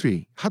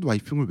쿠쿨들이 핫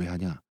와이핑을 왜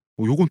하냐?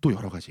 요건 또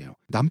여러 가지예요.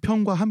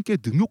 남편과 함께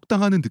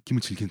능욕당하는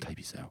느낌을 즐기는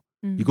타입이 있어요.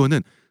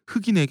 이거는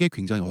흑인에게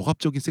굉장히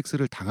억압적인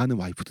섹스를 당하는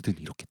와이프들은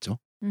이렇겠죠.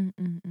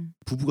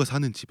 부부가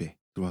사는 집에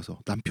들어와서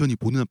남편이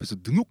보는 앞에서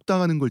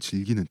능욕당하는 걸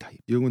즐기는 타입.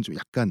 이런 건 좀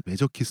약간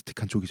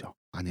매저키스틱한 쪽이죠.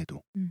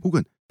 아내도.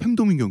 혹은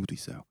팸돔인 경우도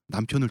있어요.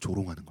 남편을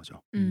조롱하는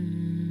거죠.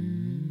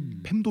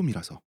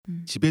 팸돔이라서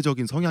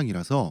지배적인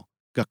성향이라서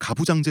그러니까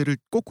가부장제를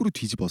거꾸로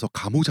뒤집어서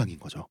가모장인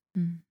거죠.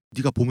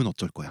 네가 보면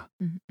어쩔 거야.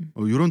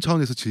 이런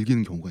차원에서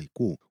즐기는 경우가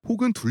있고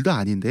혹은 둘 다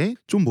아닌데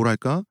좀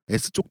뭐랄까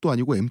S쪽도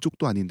아니고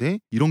M쪽도 아닌데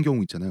이런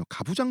경우 있잖아요.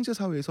 가부장제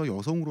사회에서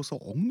여성으로서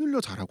억눌려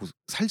자라고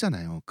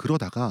살잖아요.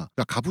 그러다가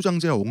그러니까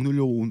가부장제와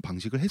억눌려 온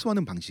방식을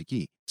해소하는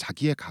방식이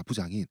자기의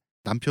가부장인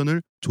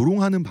남편을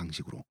조롱하는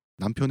방식으로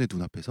남편의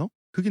눈앞에서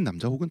흑인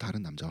남자 혹은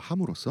다른 남자와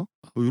함으로써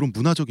이런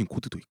문화적인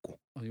코드도 있고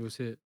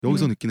요새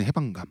여기서 느끼는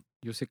해방감.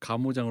 요새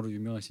가모장으로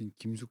유명하신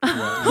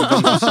김숙주와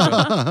이정수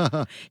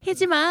씨가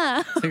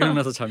해지마.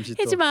 생각나서 잠시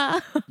또 해지마.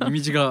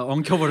 이미지가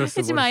엉켜버렸어.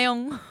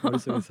 해지마영.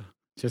 머릿속에서.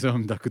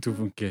 죄송합니다. 그 두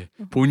분께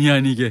본의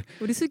아니게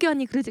우리 수기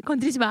언니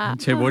건드리지 마.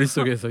 제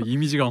머릿속에서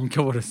이미지가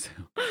엉켜버렸어요.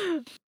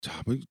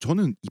 자,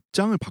 저는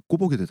입장을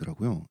바꿔보게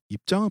되더라고요.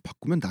 입장을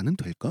바꾸면 나는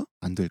될까?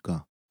 안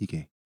될까?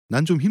 이게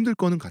난 좀 힘들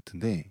거는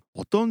같은데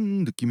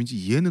어떤 느낌인지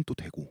이해는 또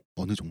되고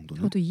어느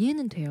정도는 저도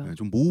이해는 돼요. 네,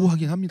 좀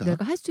모호하긴 합니다.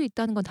 내가 할 수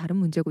있다는 건 다른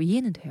문제고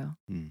이해는 돼요.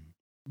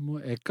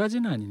 뭐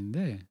애까지는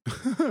아닌데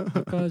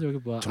아까 저기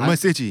정말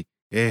세지.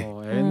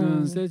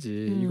 애는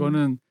세지.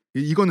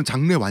 이거는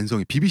장르의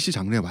완성이 BBC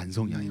장르의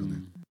완성이야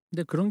이거는.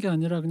 근데 그런 게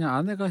아니라 그냥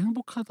아내가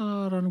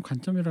행복하다라는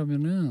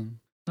관점이라면은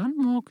난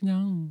뭐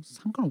그냥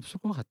상관없을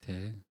것 같아.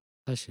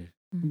 사실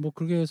뭐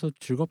그렇게 해서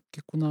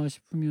즐겁겠구나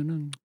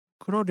싶으면은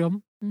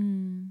그러렴.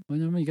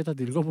 왜냐면 이게 다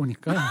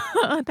늙어보니까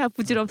다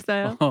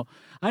부질없어요.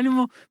 아니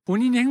뭐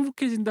본인이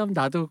행복해진다면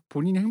나도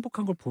본인이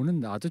행복한 걸 보는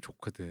나도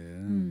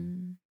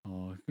좋거든.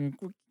 그냥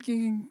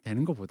꾸깅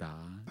되는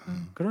것보다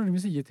그런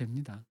의미에서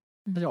이해됩니다.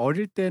 사실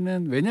어릴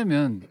때는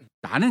왜냐면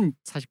나는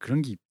사실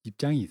그런 게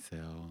입장이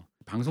있어요.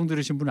 방송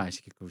들으신 분은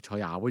아시겠고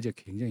저희 아버지가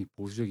굉장히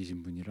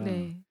보수적이신 분이라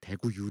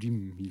대구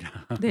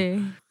유림이라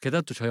네.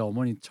 게다가 또 저희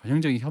어머니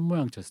전형적인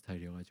현모양처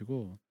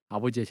스타일이어가지고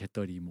아버지의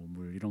잿더리 뭐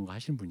물 이런 거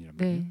하시는 분이란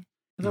말이에요. 네.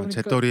 그러다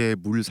보니까 잿더리에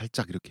물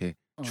살짝 이렇게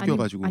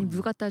죽여가지고 아니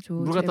물 갖다 줘.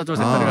 물 갖다 줘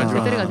제- 잿더리 가지고.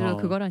 잿더리 가지고 어.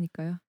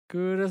 그거라니까요.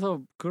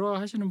 그래서 그러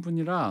하시는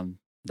분이라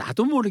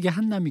나도 모르게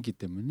한남이기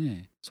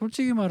때문에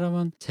솔직히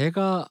말하면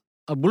제가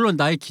물론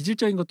나의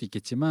기질적인 것도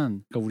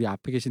있겠지만 그러니까 우리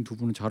앞에 계신 두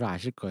분은 저를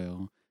아실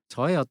거예요.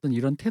 저의 어떤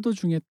이런 태도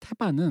중에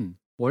태반은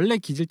원래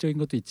기질적인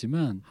것도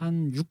있지만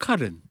한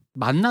 6할은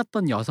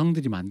만났던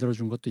여성들이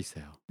만들어준 것도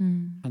있어요.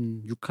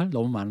 한 6할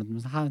너무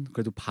많으면서 한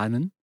그래도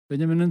반은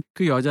왜냐면은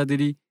그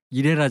여자들이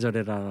이래라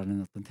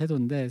저래라라는 어떤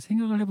태도인데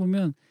생각을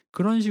해보면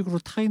그런 식으로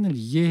타인을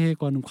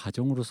이해해가는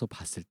과정으로서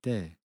봤을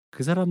때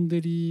그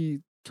사람들이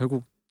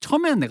결국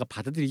처음에는 내가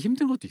받아들이기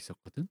힘든 것도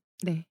있었거든.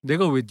 네.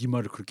 내가 왜 네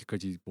말을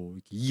그렇게까지 뭐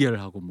이렇게 이해를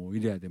하고 뭐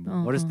이래야 돼. 뭐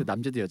어렸을 때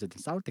남자들 여자들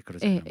싸울 때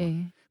그러잖아요. 예,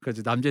 예.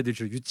 그래서 남자들이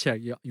주로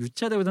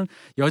유치하다기보다는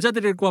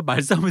여자들과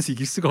말싸움에서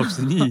이길 수가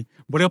없으니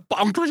머리가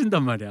뻥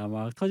터진단 말이야.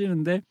 막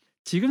터지는데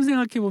지금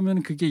생각해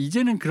보면 그게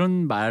이제는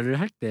그런 말을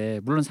할 때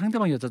물론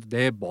상대방 여자도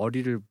내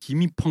머리를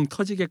김이 펑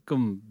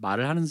터지게끔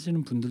말을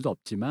하시는 분들도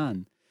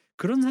없지만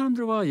그런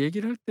사람들과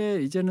얘기를 할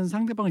때 이제는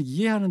상대방을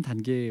이해하는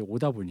단계에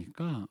오다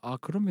보니까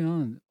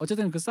그러면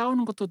어쨌든 그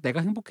싸우는 것도 내가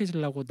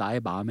행복해지려고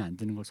나의 마음에 안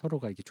드는 걸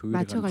서로가 이렇게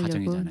조율해가는 맞춰가려고.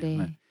 과정이잖아요.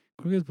 네.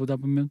 그렇게 보다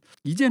보면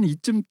이제는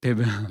이쯤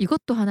되면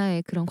이것도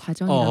하나의 그런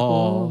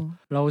과정이라고.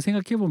 라고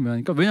생각해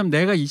보면 그러니까 왜냐면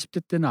내가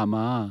 20대 때는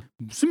아마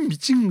무슨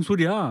미친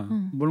소리야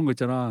뭐 이런 거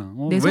있잖아.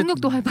 내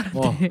성욕도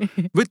활발한데.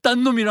 왜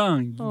딴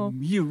놈이랑 어.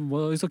 이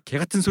뭐에서 개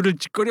같은 소리를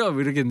짓거려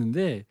뭐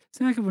이러겠는데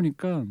생각해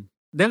보니까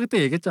내가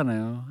그때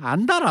얘기했잖아요.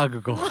 안 달아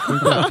그거.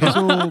 그러니까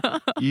계속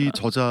이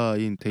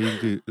저자인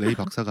데이비드 레이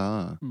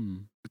박사가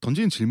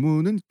던지는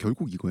질문은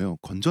결국 이거예요.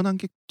 건전한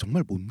게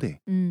정말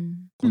뭔데?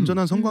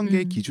 건전한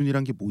성관계의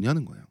기준이란 게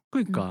뭐냐는 거예요.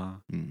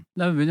 그러니까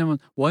난 왜냐면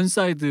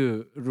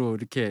원사이드로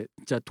이렇게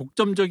진짜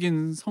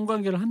독점적인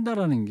성관계를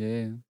한다라는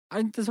게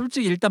근데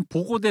솔직히 일단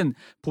보고된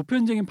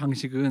보편적인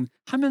방식은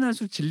하면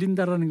할수록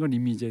질린다라는 건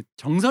이미 이제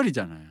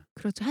정설이잖아요.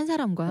 그렇죠. 한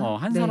사람과.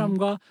 한 네.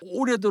 사람과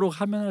오래도록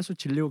하면 할수록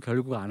질리고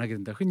결국 안 하게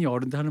된다. 흔히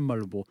어른들 하는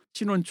말로 뭐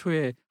신혼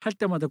초에 할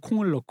때마다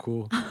콩을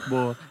넣고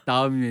뭐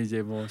나음에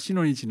이제 뭐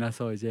신혼이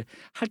지나서 이제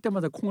할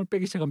때마다 콩을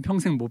빼기 시작하면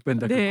평생 못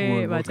뺀다. 네, 그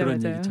콩을 뭐 맞아요, 그런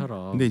맞아요.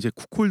 얘기처럼. 근데 이제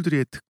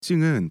쿠콜들의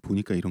특징은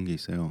보니까 이런 게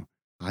있어요.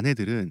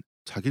 아내들은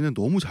자기는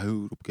너무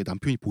자유롭게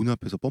남편이 보는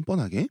앞에서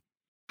뻔뻔하게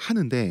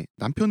하는데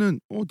남편은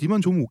니만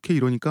좋으면 오케이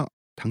이러니까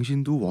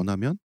당신도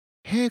원하면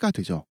해가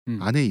되죠.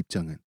 아내의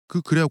입장은.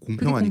 그래야 그게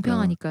공평하니까.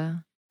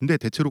 공평하니까. 근데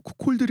대체로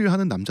쿠콜들을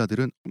하는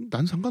남자들은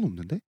난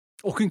상관없는데?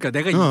 그러니까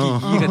내가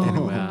이해가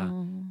되는 거야.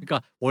 어.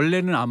 그러니까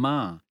원래는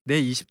아마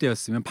내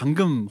 20대였으면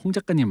방금 홍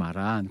작가님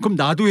말한 그럼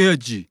나도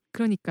해야지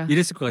그러니까.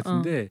 이랬을 것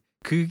같은데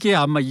그게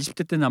아마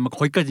 20대 때는 아마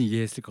거기까지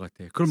이해했을 것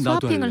같아. 그럼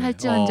나도 스와핑을 할래.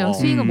 할지언정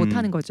스윙을 못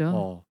하는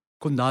거죠.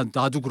 그럼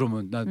나도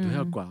그러면 나도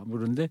할 거야.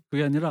 그런데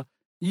그게 아니라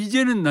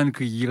이제는 난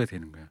그 이해가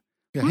되는 거야.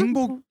 그러니까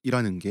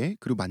행복이라는 게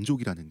그리고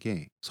만족이라는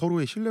게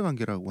서로의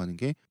신뢰관계라고 하는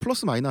게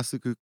플러스 마이너스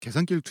그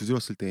계산기를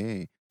두드렸을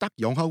때 딱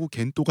 0하고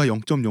겐또가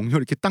 0.00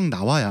 이렇게 딱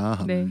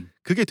나와야 네.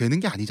 그게 되는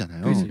게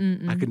아니잖아요. 그렇지.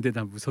 근데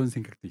난 무서운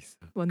생각도 있어.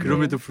 뭔데요?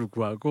 그럼에도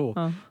불구하고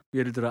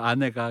예를 들어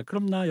아내가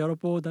그럼 나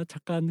여보 나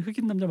잠깐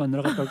흑인 남자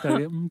만나러 갔다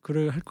올까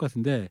그래 할 것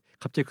같은데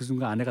갑자기 그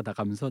순간 아내가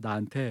나가면서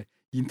나한테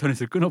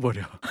인터넷을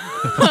끊어버려.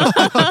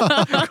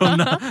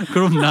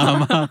 그럼 나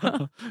아마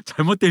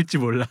잘못될지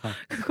몰라.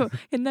 그거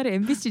옛날에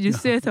MBC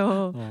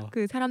뉴스에서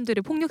그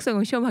사람들의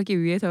폭력성을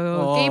시험하기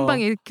위해서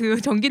게임방에 그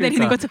전기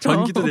내리는 것처럼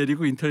전기도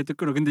내리고 인터넷도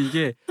끊어. 근데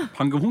이게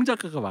방금 홍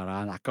작가가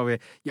말한 아까 왜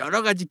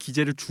여러 가지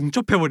기제를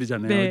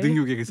중첩해버리잖아요. 네.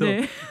 능욕에. 그래서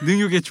네.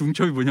 능욕의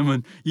중첩이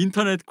뭐냐면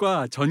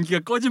인터넷과 전기가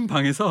꺼진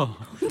방에서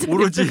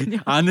오로지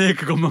아내의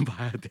그것만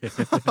봐야 돼.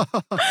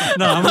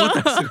 나 아무것도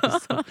할 수가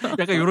없어.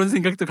 약간 이런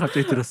생각도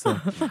갑자기 들었어.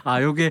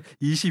 요게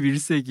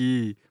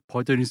 21세기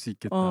버전일 수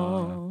있겠다.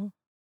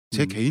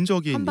 제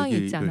개인적인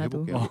얘기를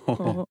않아도.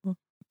 해볼게요.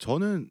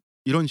 저는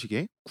이런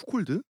식의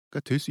쿠콜드가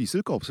될 수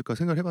있을까 없을까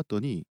생각을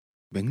해봤더니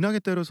맥락에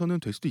따라서는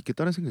될 수도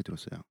있겠다는 생각이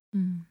들었어요.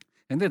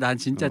 근데 난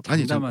진짜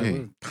장담하고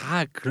예.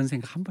 다 그런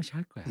생각 한 번씩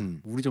할 거야.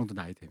 우리 정도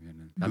나이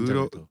되면은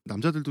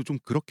남자들도 좀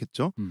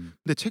그렇겠죠.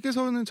 근데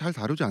책에서는 잘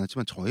다루지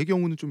않았지만 저의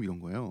경우는 좀 이런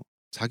거예요.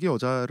 자기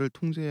여자를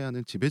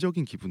통제하는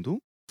지배적인 기분도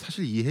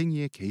사실 이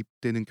행위에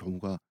개입되는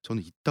경우가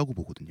저는 있다고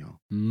보거든요.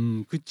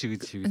 그치.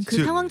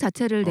 그 상황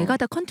자체를 내가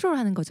다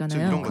컨트롤하는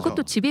거잖아요.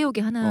 그것도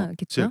지배욕의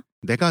하나겠죠.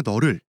 내가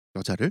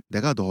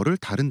너를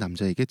다른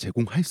남자에게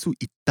제공할 수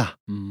있다.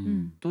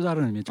 또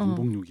다른 의미의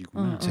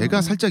정복욕이구나.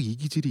 제가 살짝 이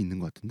기질이 있는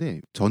것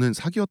같은데 저는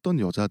사귀었던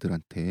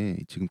여자들한테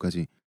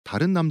지금까지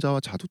다른 남자와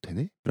자도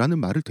되네? 라는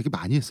말을 되게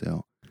많이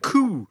했어요.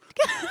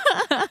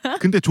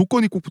 근데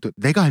조건이 꼭 붙어요.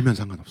 내가 알면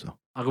상관없어.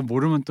 그럼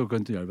모르면 또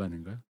그건 또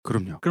열받는 거야?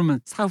 그럼요. 그러면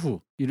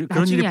사후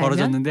그런 일이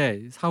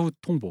벌어졌는데 사후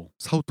통보.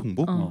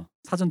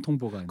 사전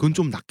통보가 아니라. 그건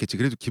좀 낫겠지.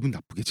 그래도 기분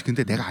나쁘겠지.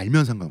 근데 내가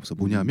알면 상관없어.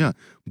 뭐냐면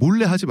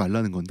몰래 하지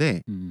말라는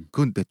건데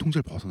그건 내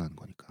통제를 벗어나는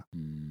거니까.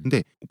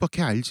 근데 오빠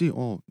걔 알지?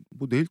 뭐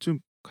내일쯤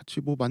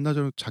같이 뭐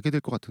만나자 자게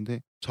될 것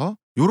같은데 자?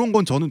 요런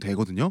건 저는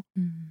되거든요.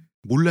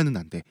 몰래는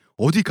안 돼.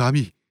 어디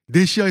감히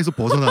내 시야에서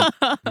벗어나.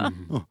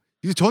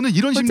 이제 저는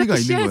이런 심리가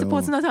있는 시야에서 거예요.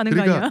 벗어나서 하는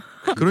거 아니야?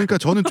 그러니까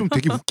저는 좀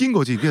되게 웃긴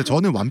거지. 그러니까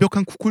저는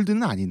완벽한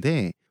쿠쿨들은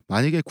아닌데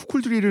만약에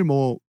쿠쿨들이를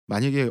뭐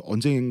만약에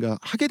언젠가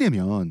하게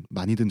되면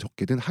많이든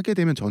적게든 하게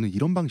되면 저는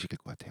이런 방식일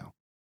것 같아요.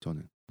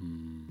 저는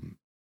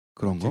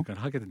그런 거. 언젠가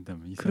하게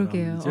된다면 이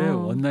그러게요. 사람 이제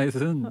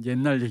원나잇은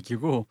옛날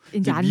얘기고 이제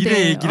이제 안 미래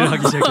돼. 얘기를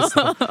하기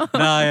시작했어.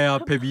 나의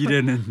앞에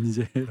미래는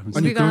이제 이러면서.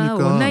 아니, 우리가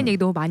그러니까. 원라인 얘기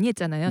너무 많이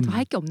했잖아요. 더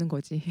할 게 없는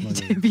거지. 맞아요.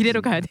 이제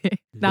미래로 가야 돼.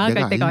 나아갈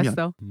내가 때가 알면,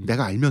 왔어.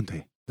 내가 알면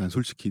돼. 난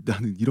솔직히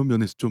나는 이런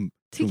면에서 좀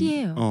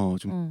특이해요.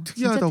 좀 진짜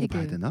특이하다고 특이해요.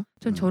 봐야 되나?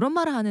 전 저런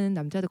말을 하는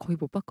남자들 거의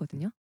못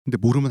봤거든요. 근데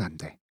모르면 안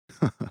돼.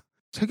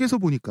 책에서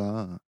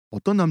보니까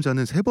어떤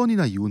남자는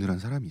 3번이나 이혼을 한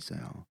사람이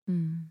있어요.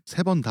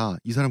 3번 다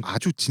이 사람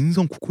아주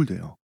진성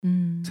쿠쿨돼요.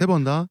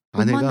 3번 다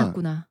못 아내가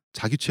만났구나.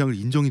 자기 취향을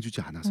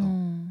인정해주지 않아서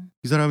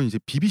이 사람은 이제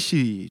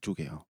BBC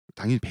쪽이에요.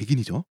 당연히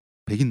백인이죠.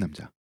 백인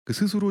남자. 그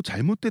스스로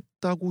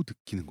잘못됐다고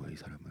느끼는 거예요. 이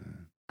사람은.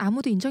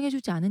 아무도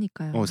인정해주지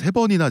않으니까요.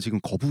 3번이나 지금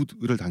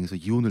거부를 당해서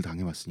이혼을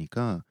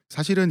당해왔으니까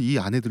사실은 이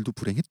아내들도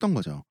불행했던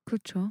거죠.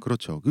 그렇죠.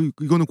 그렇죠.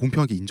 이거는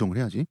공평하게 인정을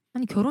해야지.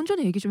 아니 결혼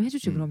전에 얘기 좀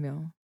해주지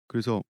그러면.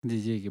 그래서 근데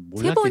이제 이게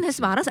세 번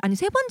했으면 알았어. 아니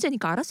세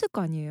번째니까 알았을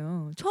거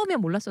아니에요. 처음에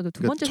몰랐어도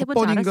두 번째 세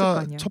번째 알았을 거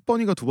아니야. 첫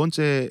번인가 두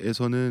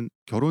번째에서는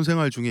결혼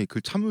생활 중에 그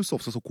참을 수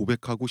없어서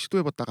고백하고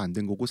시도해봤다가 안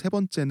된 거고, 세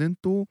번째는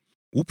또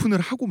오픈을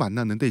하고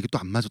만났는데 이게 또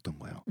안 맞았던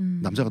거예요.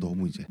 남자가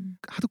너무 이제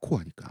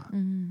하드코어하니까.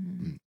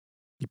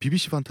 이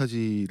BBC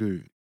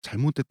판타지를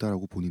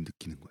잘못됐다라고 본인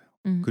느끼는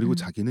거예요. 그리고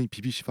자기는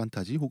BBC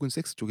판타지 혹은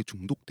섹스 쪽에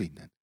중독돼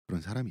있는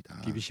그런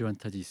사람이다. BBC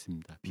판타지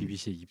있습니다.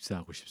 BBC에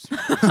입사하고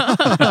싶습니다.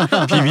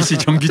 BBC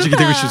정규직이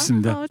되고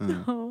싶습니다.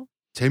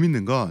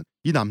 재밌는 건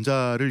이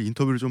남자를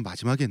인터뷰를 좀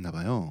마지막에 했나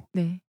봐요.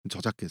 네.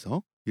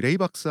 저자께서. 레이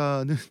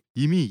박사는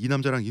이미 이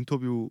남자랑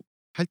인터뷰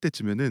할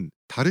때쯤에는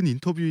다른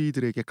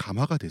인터뷰이들에게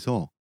감화가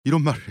돼서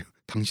이런 말을 해요.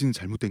 당신은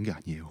잘못된 게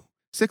아니에요.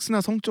 섹스나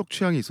성적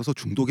취향에 있어서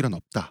중독이란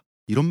없다.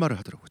 이런 말을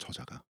하더라고요.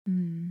 저자가.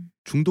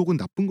 중독은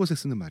나쁜 것에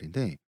쓰는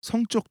말인데,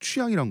 성적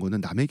취향이란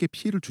거는 남에게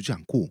피해를 주지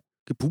않고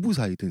부부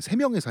사이든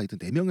 3명의 사이든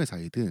 4명의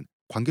사이든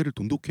관계를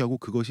돈독히 하고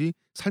그것이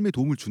삶에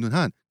도움을 주는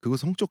한, 그것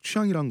성적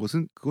취향이란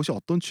것은 그것이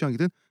어떤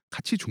취향이든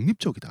가치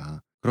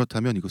중립적이다.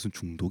 그렇다면 이것은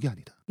중독이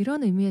아니다.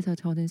 이런 의미에서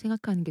저는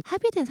생각하는 게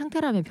합의된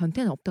상태라면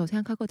변태는 없다고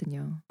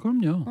생각하거든요.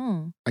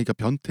 그럼요. 그러니까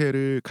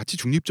변태를 가치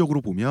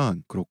중립적으로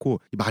보면 그렇고,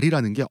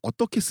 말이라는 게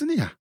어떻게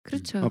쓰느냐.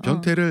 그렇죠.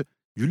 변태를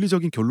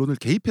윤리적인 결론을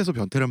개입해서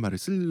변태란 말을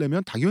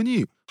쓰려면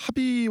당연히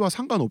합의와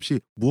상관없이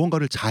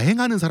무언가를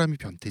자행하는 사람이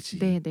변태지.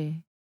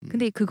 네네.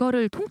 근데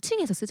그거를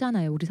통칭해서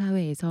쓰잖아요, 우리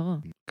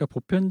사회에서. 그러니까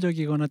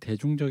보편적이거나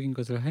대중적인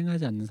것을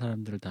행하지 않는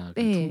사람들을 다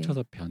네.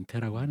 퉁쳐서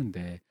변태라고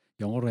하는데,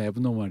 영어로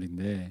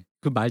애브노멀인데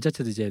그 말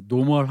자체도 이제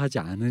노멀하지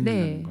않은이라는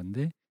네.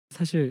 건데,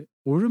 사실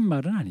옳은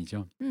말은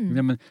아니죠.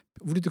 왜냐면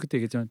우리도 그때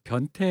얘기했지만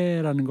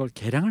변태라는 걸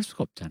계량할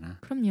수가 없잖아.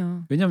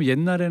 그럼요. 왜냐면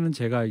옛날에는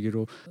제가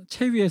알기로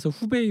체위에서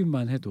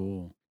후베이만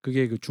해도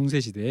그게 그 중세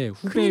시대에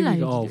큰일 날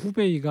일이죠.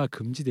 후베이가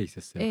금지돼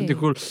있었어요. 네. 근데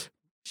그걸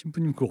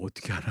신부님 그거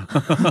어떻게 알아?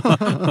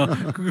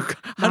 그거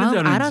하는지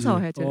안 하는지. 알아서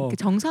해야죠. 그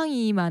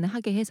정상이만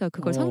하게 해서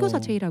그걸 선교사 어.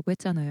 체위라고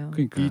했잖아요.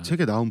 그러니까 이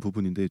책에 나온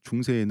부분인데,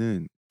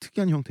 중세에는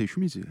특이한 형태의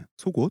휴미즈,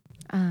 속옷을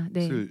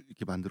네.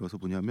 이렇게 만들어서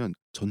뭐냐면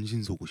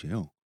전신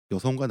속옷이에요.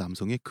 여성과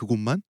남성의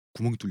그곳만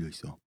구멍이 뚫려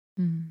있어.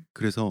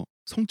 그래서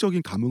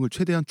성적인 감흥을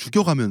최대한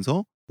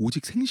죽여가면서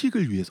오직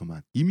생식을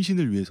위해서만,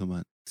 임신을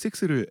위해서만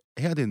섹스를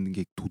해야 되는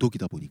게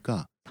도덕이다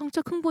보니까,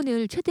 성적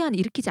흥분을 최대한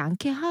일으키지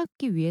않게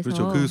하기 위해서.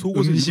 그렇죠. 그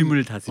속옷을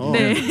음심을 다스리는.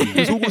 네.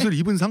 그 속옷을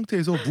입은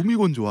상태에서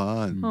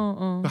무미건조한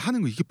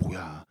하는 거, 이게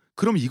뭐야?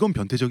 그럼 이건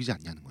변태적이지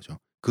않냐는 거죠.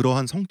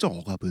 그러한 성적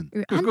억압은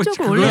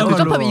한쪽을 원래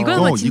영접하면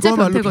이거야말로 진짜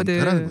이거야말로 변태거든.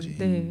 변태라는 거지.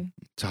 네.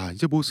 자,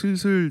 이제 뭐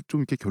슬슬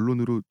좀 이렇게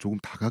결론으로 조금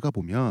다가가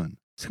보면,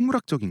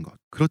 생물학적인 것,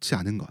 그렇지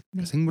않은 것,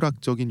 네.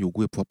 생물학적인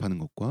요구에 부합하는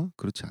것과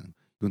그렇지 않은 것,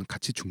 이거는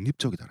가치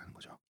중립적이다라는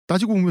거죠.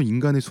 따지고 보면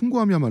인간의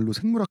숭고함이야말로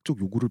생물학적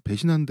요구를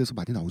배신하는 데서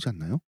많이 나오지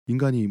않나요?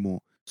 인간이 뭐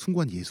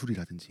숭고한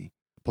예술이라든지,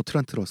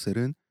 버트란트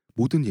러셀은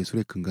모든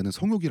예술의 근간은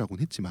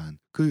성욕이라고는 했지만,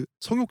 그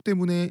성욕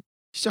때문에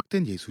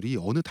시작된 예술이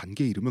어느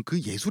단계에 이르면 그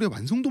예술의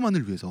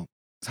완성도만을 위해서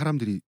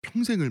사람들이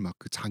평생을 막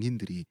그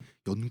장인들이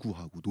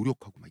연구하고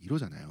노력하고 막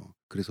이러잖아요.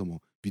 그래서 뭐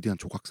위대한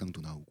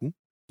조각상도 나오고.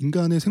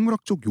 인간의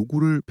생물학적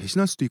요구를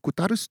배신할 수도 있고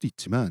따를 수도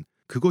있지만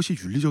그것이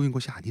윤리적인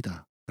것이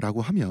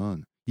아니다라고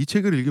하면, 이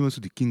책을 읽으면서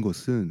느낀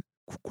것은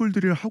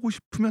쿠쿨들을 하고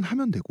싶으면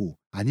하면 되고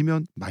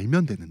아니면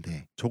말면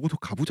되는데, 적어도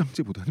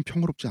가부장제보다는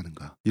평화롭지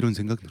않은가, 이런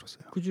생각이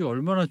들었어요. 그지,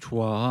 얼마나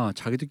좋아.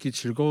 자기들끼리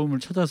즐거움을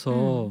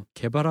찾아서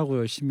개발하고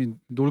열심히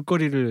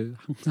놀거리를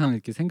항상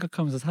이렇게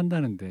생각하면서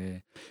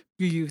산다는데,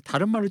 이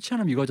다른 말로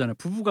취하면 이거잖아.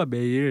 부부가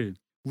매일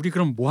우리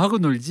그럼 뭐 하고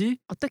놀지?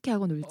 어떻게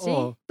하고 놀지?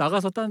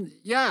 나가서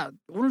야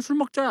오늘 술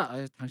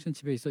먹자. 당신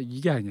집에 있어.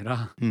 이게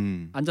아니라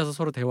앉아서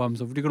서로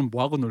대화하면서 우리 그럼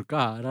뭐 하고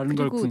놀까라는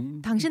걸.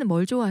 그리고 당신은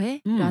뭘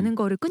좋아해? 라는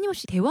거를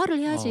끊임없이 대화를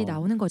해야지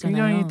나오는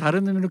거잖아요. 굉장히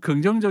다른 의미로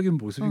긍정적인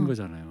모습인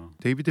거잖아요.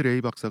 데이비드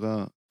레이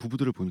박사가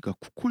부부들을 보니까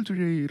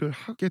쿠쿨들을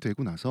하게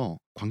되고 나서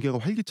관계가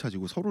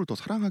활기차지고 서로를 더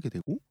사랑하게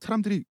되고,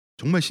 사람들이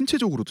정말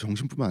신체적으로도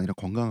정신뿐만 아니라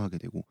건강하게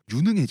되고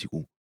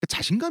유능해지고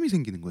자신감이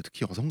생기는 거예요.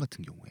 특히 여성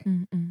같은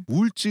경우에.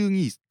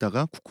 우울증이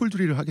있다가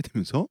쿠콜드리를 하게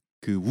되면서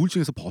그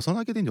우울증에서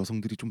벗어나게 된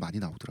여성들이 좀 많이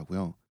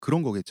나오더라고요.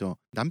 그런 거겠죠.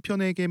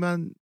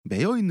 남편에게만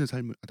매여 있는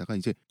삶을 하다가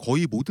이제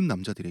거의 모든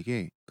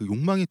남자들에게 그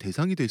욕망의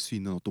대상이 될 수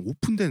있는 어떤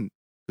오픈된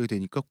게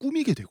되니까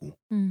꾸미게 되고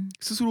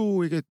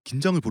스스로에게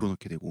긴장을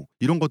불어넣게 되고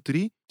이런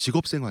것들이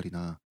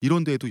직업생활이나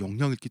이런 데에도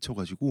영향을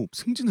끼쳐가지고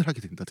승진을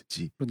하게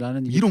된다든지 그리고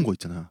나는 이게 이런 거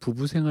있잖아.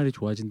 부부 생활이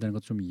좋아진다는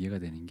것도 좀 이해가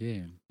되는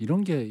게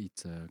이런 게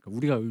있어요. 그러니까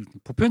우리가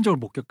보편적으로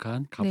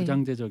목격한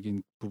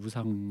가부장제적인 부부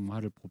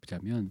생활을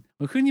보자면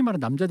흔히 말하는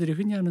남자들이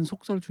흔히 하는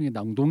속설 중에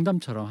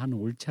농담처럼 하는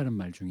옳지 않은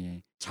말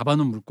중에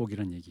잡아놓은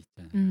물고기란 얘기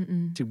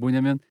있잖아요. 즉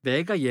뭐냐면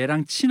내가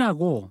얘랑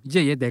친하고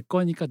이제 얘 내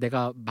거니까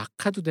내가 막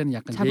해도 되는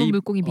약간 잡은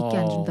물고기 믿게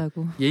안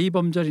준다고.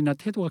 예의범절이나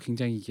태도가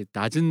굉장히 이게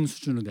낮은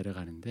수준으로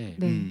내려가는데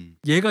네.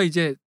 얘가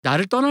이제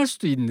나를 떠날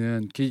수도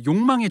있는 그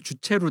욕망의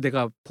주체로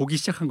내가 보기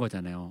시작한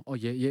거잖아요.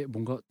 얘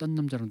뭔가 딴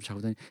남자랑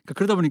자고 다니. 그러니까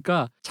그러다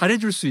보니까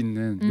잘해줄 수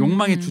있는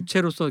욕망의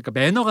주체로서 그러니까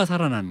매너가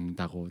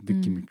살아난다고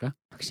느낍니까?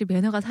 확실히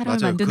매너가 사람을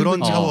맞아요.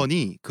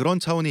 만드는 그런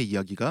차원의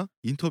이야기가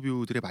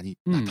인터뷰들에 많이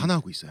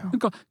나타나고 있어요.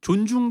 그러니까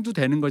존중도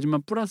되는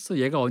거지만 플러스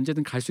얘가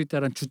언제든 갈 수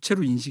있다는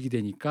주체로 인식이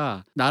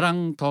되니까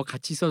나랑 더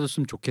같이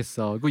있어줬으면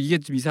좋겠어. 그리고 이게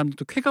좀 이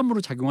사람들도 쾌감으로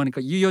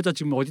작용하니까 이 여자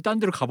지금 어디 딴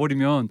데로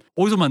가버리면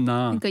어디서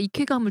만나? 그러니까 이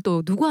쾌감을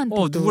또 누구한테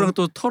누구랑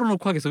또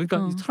털어놓고 하겠어.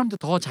 그러니까 이 사람들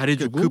더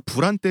잘해주고 그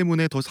불안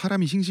때문에 더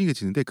사람이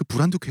싱싱해지는데 그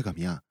불안도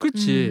쾌감이야.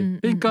 그렇지.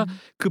 그러니까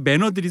그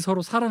매너들이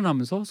서로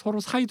살아나면서 서로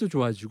사이도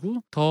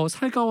좋아지고 더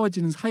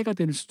살가워지는 사이가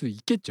될 수도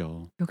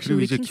있겠죠. 역시 그리고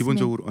우리 이제 킹스맨.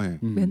 기본적으로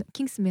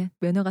킹스맨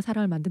매너가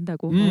사람을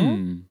만든다고.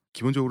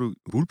 기본적으로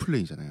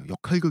롤플레이잖아요.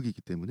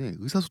 역할극이기 때문에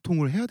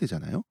의사소통을 해야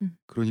되잖아요.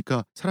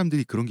 그러니까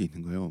사람들이 그런 게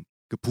있는 거예요.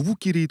 그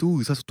부부끼리도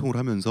의사소통을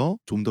하면서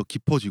좀 더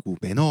깊어지고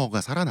매너가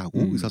살아나고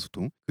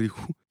의사소통 그리고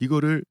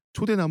이거를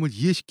초대남을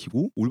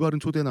이해시키고 올바른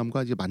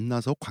초대남과 이제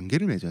만나서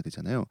관계를 맺어야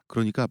되잖아요.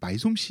 그러니까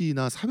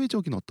말솜씨나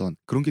사회적인 어떤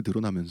그런 게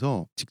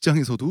늘어나면서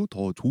직장에서도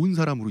더 좋은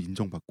사람으로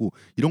인정받고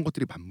이런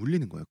것들이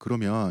맞물리는 거예요.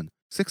 그러면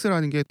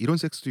섹스라는 게 이런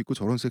섹스도 있고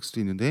저런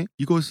섹스도 있는데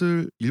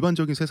이것을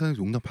일반적인 세상에서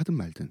용납하든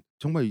말든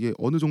정말 이게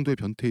어느 정도의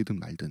변태이든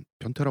말든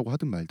변태라고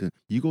하든 말든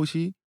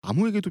이것이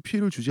아무에게도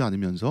피해를 주지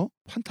않으면서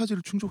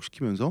판타지를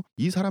충족시키면서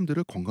이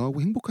사람들을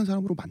건강하고 행복한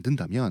사람으로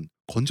만든다면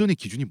건전의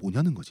기준이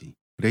뭐냐는 거지.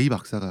 레이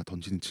박사가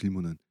던지는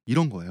질문은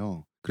이런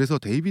거예요. 그래서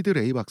데이비드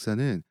레이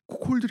박사는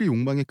쿠콜들의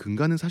욕망의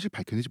근간은 사실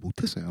밝혀내지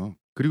못했어요.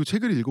 그리고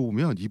책을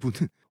읽어보면 이분은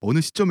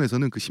어느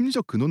시점에서는 그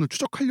심리적 근원을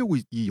추적하려고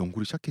이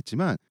연구를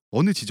시작했지만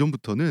어느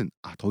지점부터는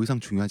더 이상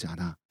중요하지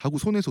않아 하고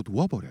손에서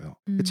놓아버려요.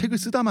 책을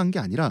쓰다 만 게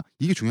아니라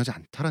이게 중요하지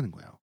않다라는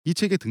거예요. 이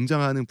책에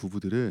등장하는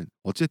부부들은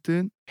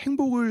어쨌든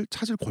행복을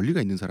찾을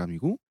권리가 있는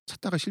사람이고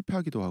찾다가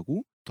실패하기도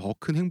하고 더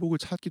큰 행복을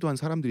찾기도 한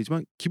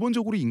사람들이지만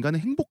기본적으로 인간은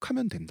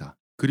행복하면 된다.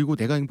 그리고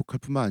내가 행복할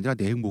뿐만 아니라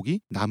내 행복이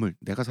남을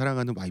내가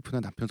사랑하는 와이프나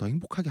남편을 더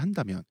행복하게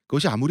한다면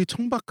그것이 아무리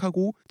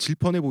청박하고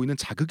질펀해 보이는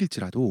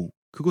자극일지라도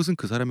그것은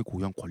그 사람의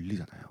고유한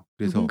권리잖아요.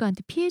 그래서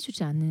누군가한테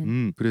피해주지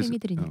않는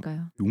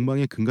행위들이니까요.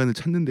 욕망의 근간을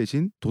찾는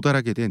대신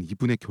도달하게 된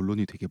이분의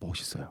결론이 되게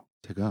멋있어요.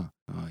 제가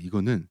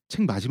이거는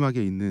책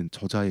마지막에 있는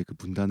저자의 그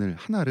문단을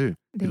하나를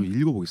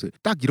읽어보겠어요.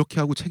 딱 이렇게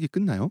하고 책이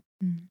끝나요.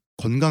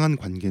 건강한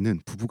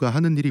관계는 부부가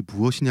하는 일이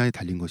무엇이냐에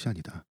달린 것이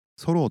아니다.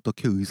 서로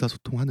어떻게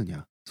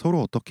의사소통하느냐,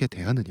 서로 어떻게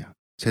대하느냐,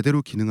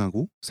 제대로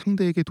기능하고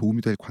상대에게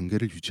도움이 될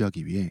관계를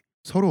유지하기 위해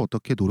서로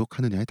어떻게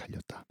노력하느냐에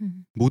달렸다.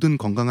 모든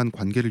건강한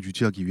관계를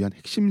유지하기 위한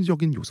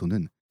핵심적인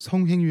요소는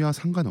성행위와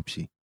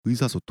상관없이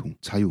의사소통,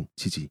 자유,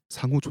 지지,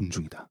 상호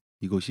존중이다.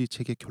 이것이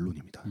책의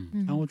결론입니다.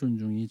 상호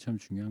존중이 참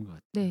중요한 것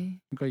같아요. 네.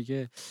 그러니까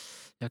이게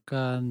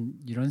약간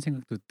이런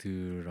생각도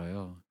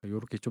들어요.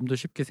 이렇게 좀 더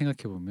쉽게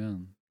생각해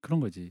보면 그런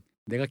거지.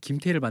 내가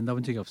김태희를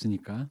만나본 적이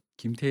없으니까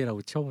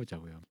김태희라고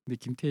치워보자고요. 근데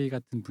김태희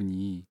같은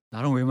분이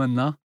나랑 왜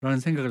만나? 라는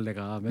생각을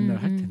내가 맨날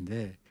할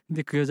텐데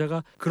근데 그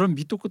여자가 그런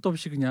밑도 끝도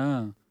없이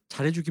그냥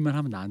잘해주기만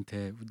하면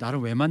나한테 나를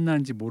왜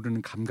만나는지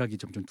모르는 감각이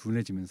점점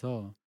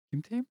둔해지면서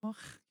김태희 뭐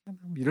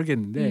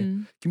이러겠는데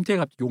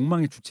김태희가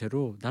욕망의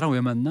주체로 나랑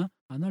왜 만나?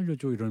 안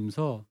알려줘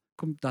이러면서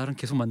그럼 나랑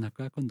계속 만날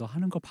거야? 그럼 너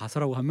하는 거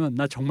봐서라고 하면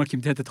나 정말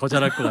김태희한테 더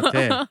잘할 것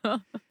같아.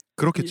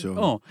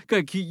 그렇겠죠.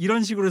 그러니까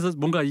이런 식으로 해서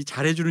뭔가 이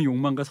잘해주는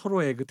욕망과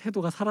서로의 그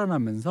태도가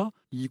살아나면서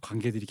이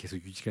관계들이 계속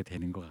유지가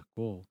되는 것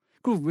같고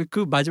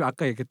그 마지막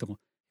아까 얘기했던 거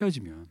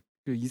헤어지면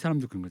이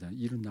사람도 그런 거잖아.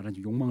 이런 나랑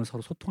욕망을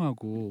서로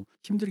소통하고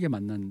힘들게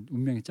만난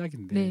운명의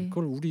짝인데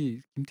그걸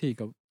우리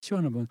김태희가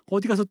치환하면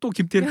어디 가서 또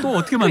김태희를 또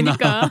어떻게 만나?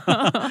 그러니까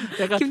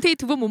약간, 김태희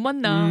 2번 못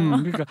만나.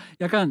 그러니까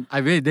약간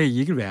왜 내 이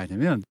얘기를 왜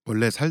하냐면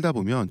원래 살다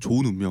보면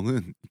좋은 운명은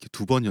이렇게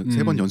 2번,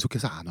 3번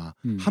연속해서 안 와.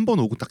 한 번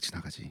오고 딱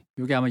지나가지.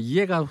 이게 아마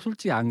이해가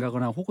솔직히 안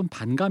가거나 혹은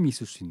반감이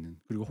있을 수 있는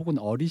그리고 혹은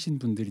어리신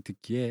분들이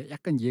듣기에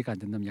약간 이해가 안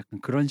된다면 약간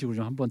그런 식으로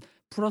좀 한번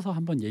풀어서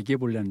한번 얘기해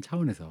보려는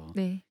차원에서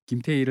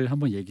김태희를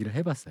한번 얘기를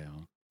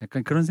해봤어요.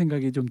 약간 그런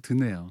생각이 좀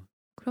드네요.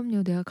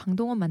 그럼요. 내가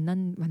강동원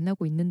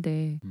만나고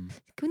있는데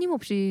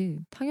끊임없이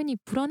당연히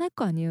불안할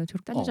거 아니에요.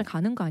 저렇게 딴 여자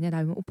가는 거 아니야?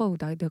 나 오빠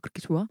내가 그렇게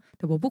좋아?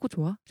 내가 뭐 보고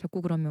좋아?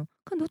 자꾸 그러면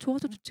그냥 너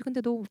좋아서 좋지.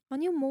 근데 너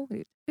아니요 뭐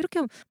이렇게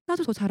하면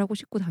나도 더 잘하고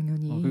싶고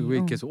당연히.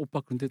 왜 계속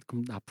오빠 근데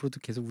그럼 앞으로도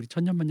계속 우리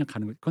천년만년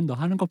가는 거 그건 너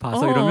하는 거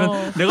봐서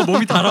이러면 내가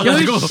몸이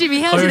달아가지고 열심히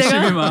해야지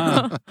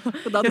열심히만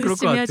나도 그럴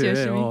것 열심히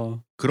해야지,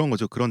 같아. 그런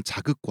거죠. 그런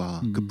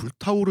자극과 그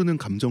불타오르는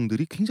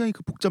감정들이 굉장히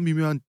그 복잡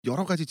미묘한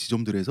여러 가지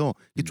지점들에서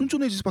이게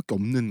쫀쫀해질 수밖에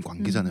없는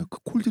관계잖아요. 그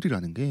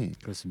콜들이라는 게.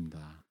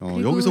 그렇습니다.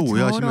 여기서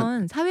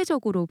오해하시면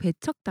사회적으로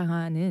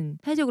배척당하는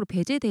사회적으로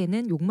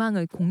배제되는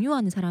욕망을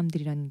공유하는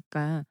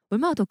사람들이라니까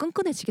얼마나 더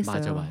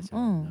끈끈해지겠어요.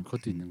 맞아.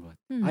 그것도 있는 것 같아.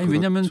 아니 그렇죠.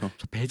 왜냐면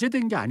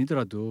배제된 게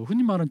아니더라도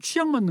흔히 말하는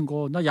취향 맞는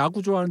거 나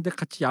야구 좋아하는데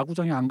같이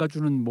야구장에 안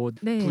가주는 뭐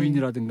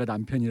부인이라든가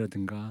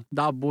남편이라든가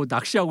나 뭐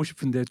낚시하고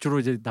싶은데 주로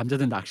이제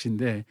남자들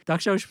낚시인데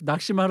낚시하고 싶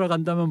낚시하러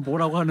간다면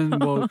뭐라고 하는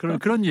뭐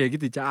그런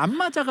얘기도 있잖아. 안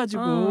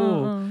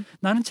맞아가지고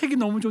나는 책이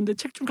너무 좋은데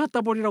책 좀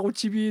갖다 버리라고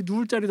집이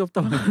누울 자리도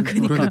없다.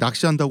 그런데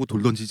낚시한다고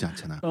돌 던지지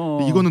않잖아.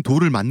 이거는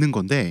돌을 맞는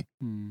건데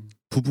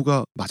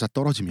부부가 맞아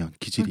떨어지면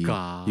기질이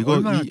그러니까,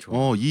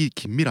 이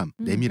긴밀함,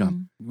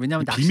 내밀함,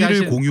 왜냐면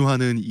비밀을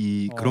공유하는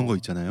이 그런 거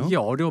있잖아요. 이게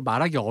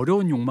말하기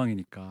어려운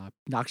욕망이니까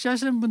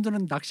낚시하시는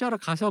분들은 낚시하러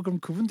가서 그럼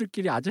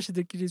그분들끼리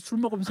아저씨들끼리 술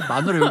먹으면서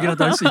마누라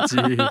욕이라도 할 수 있지.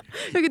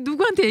 여기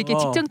누구한테 얘기해?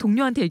 직장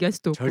동료한테 얘기할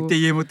수도 없고. 절대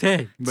이해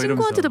못해. 뭐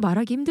친구한테도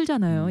말하기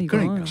힘들잖아요. 이거.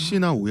 그러니까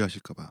혹시나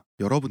오해하실까봐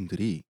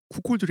여러분들이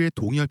쿠콜들에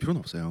동의할 필요는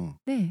없어요.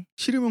 네.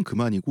 싫으면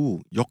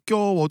그만이고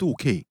역겨워도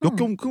오케이.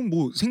 역겨우면 그건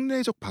뭐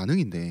생리적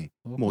반응인데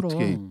뭐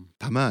어떻게.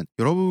 다만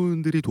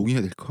여러분들이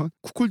동의해야 될 건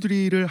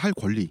쿠콜들이를 할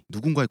권리,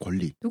 누군가의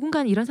권리.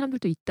 누군가는 이런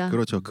사람들도 있다.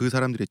 그렇죠. 그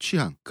사람들의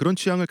취향, 그런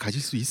취향을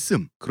가질 수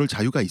있음, 그럴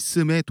자유가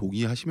있음에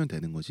동의하시면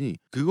되는 거지.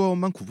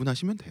 그것만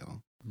구분하시면 돼요.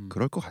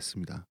 그럴 것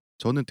같습니다.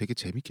 저는 되게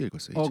재밌게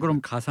읽었어요.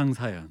 그럼 가상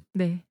사연.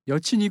 네.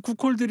 여친이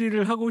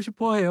쿠콜들이를 하고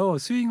싶어해요.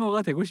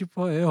 스윙어가 되고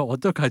싶어해요.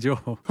 어떡하죠?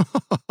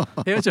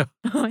 헤어져.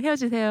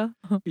 헤어지세요.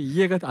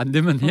 이해가 안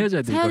되면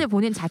헤어져야 돼요. 사연을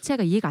보낸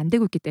자체가 이해가 안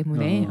되고 있기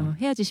때문에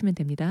헤어지시면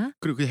됩니다.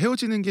 그리고 그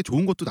헤어지는 게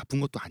좋은 것도 나쁜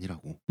것도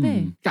아니라고.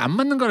 네. 안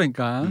맞는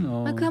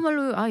거라니까.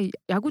 그야말로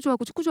야구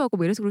좋아하고 축구 좋아하고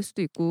뭐 이래서 그럴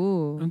수도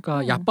있고.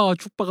 그러니까 야빠와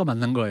축빠가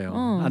만난 거예요.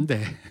 안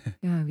돼.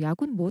 야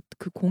야구는 뭐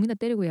그 공이나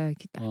때리고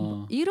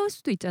뭐 이럴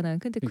수도 있잖아요.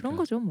 근데 그러니까. 그런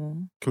거죠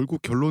뭐.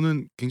 결국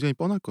결론은 굉장히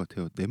뻔할 것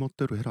같아요. 내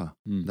멋대로 해라.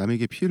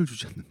 남에게 피해를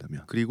주지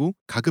않는다면. 그리고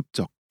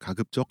가급적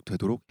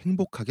되도록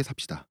행복하게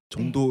삽시다.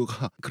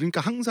 정도가 그러니까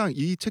항상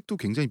이 책도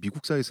굉장히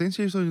미국 사회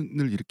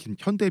센세이션을 일으킨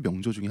현대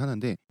명저 중에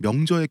하나인데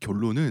명저의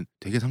결론은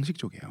되게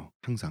상식적이에요.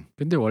 항상.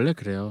 근데 원래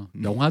그래요.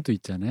 영화도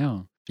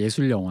있잖아요.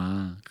 예술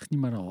영화 흔히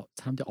말하는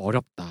사람들이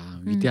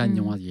어렵다. 위대한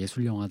영화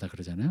예술 영화다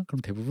그러잖아요. 그럼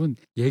대부분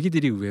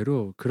얘기들이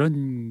의외로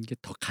그런 게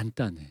더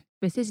간단해.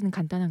 메시지는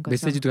간단한 거죠.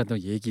 메시지도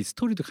간단하고 얘기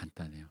스토리도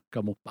간단해요.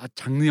 그러니까 뭐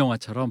장르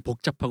영화처럼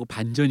복잡하고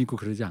반전 있고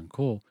그러지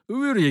않고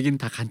의외로 얘기는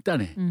다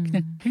간단해.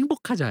 그냥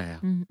행복하자예요.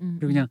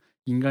 그리고 그냥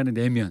인간의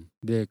내면,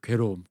 내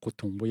괴로움,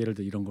 고통 뭐 예를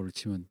들어 이런 걸로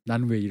치면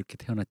나는 왜 이렇게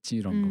태어났지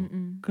이런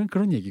거.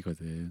 그런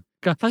얘기거든.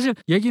 그러니까 사실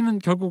얘기는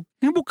결국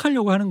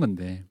행복하려고 하는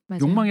건데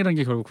맞아요. 욕망이라는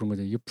게 결국 그런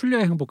거잖아요. 이게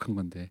풀려야 행복한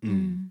건데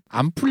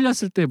안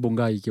풀렸을 때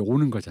뭔가 이게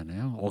오는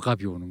거잖아요.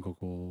 억압이 오는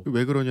거고.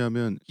 왜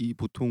그러냐면 이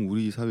보통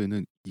우리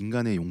사회는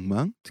인간의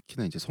욕망,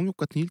 특히나 이제 성욕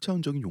같은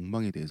 1차원적인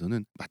욕망에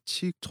대해서는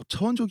마치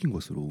저차원적인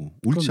것으로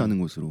옳지 않은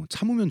것으로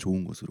참으면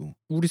좋은 것으로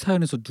우리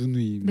사연에서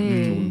누누이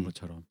오는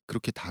것처럼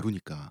그렇게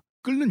다루니까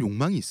끓는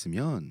욕망이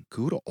있으면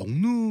그걸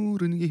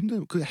억누르는 게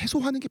힘든 그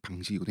해소하는 게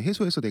방식이거든요.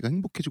 해소해서 내가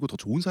행복해지고 더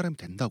좋은 사람이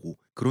된다고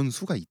그런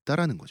수가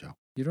있다라는 거죠.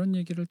 이런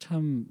얘기를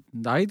참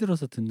나이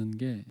들어서 듣는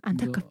게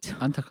안타깝죠.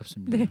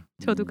 안타깝습니다. 네,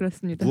 저도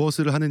그렇습니다.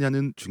 무엇을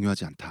하느냐는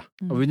중요하지 않다.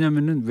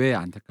 왜냐면은 왜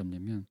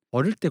안타깝냐면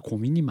어릴 때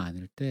고민이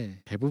많을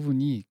때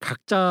대부분이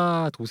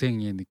각자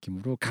도생의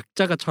느낌으로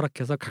각자가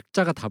철학해서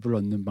각자가 답을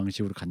얻는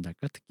방식으로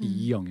간달까? 특히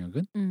이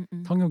영역은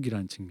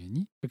성욕이라는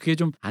측면이 그게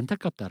좀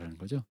안타깝다라는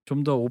거죠.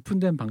 좀 더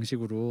오픈된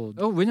방식으로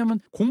왜냐면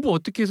공부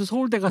어떻게 해서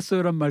서울대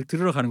갔어요란 말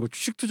들으러 가는 거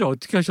주식 투자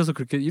어떻게 하셔서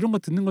그렇게 이런 거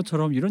듣는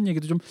것처럼 이런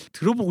얘기도 좀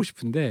들어보고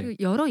싶은데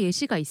여러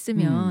예시가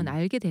있으면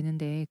알게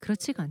되는데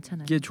그렇지가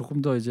않잖아요. 이게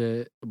조금 더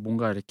이제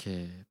뭔가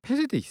이렇게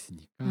폐쇄돼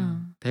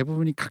있으니까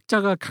대부분이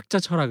각자가 각자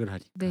철학을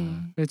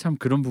하니까 그래서 참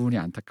그런 부분이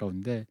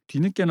안타까운데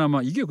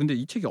뒤늦게나마 이게 근데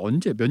이 책이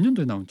언제 몇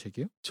년도에 나온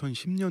책이에요?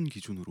 2010년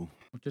기준으로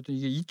어쨌든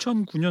이게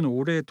 2009년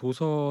올해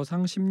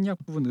도서상 심리학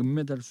부분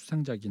은메달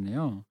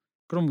수상작이네요.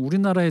 그럼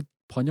우리나라에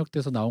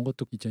번역돼서 나온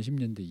것도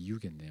 2010년대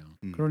이후겠네요.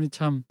 그러니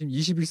참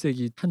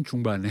 21세기 한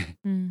중반에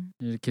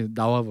이렇게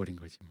나와버린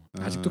거지 뭐.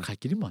 아직도 갈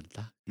길이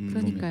멀다.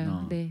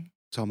 그러니까요. 네.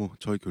 자, 뭐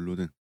저의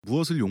결론은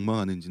무엇을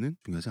욕망하는지는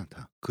중요하지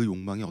않다. 그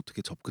욕망에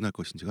어떻게 접근할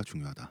것인지가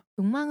중요하다.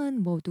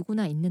 욕망은 뭐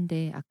누구나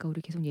있는데 아까 우리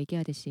계속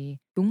얘기하듯이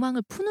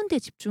욕망을 푸는 데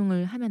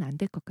집중을 하면 안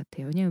될 것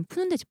같아요. 왜냐하면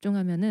푸는 데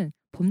집중하면은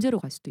범죄로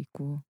갈 수도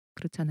있고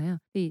그렇잖아요.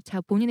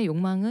 본인의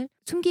욕망을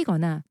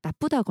숨기거나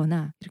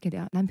나쁘다거나 이렇게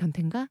난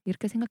변태인가?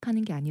 이렇게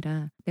생각하는 게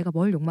아니라 내가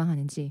뭘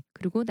욕망하는지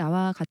그리고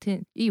나와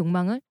같은 이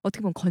욕망을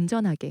어떻게 보면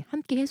건전하게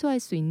함께 해소할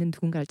수 있는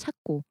누군가를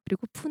찾고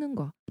그리고 푸는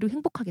거 그리고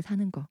행복하게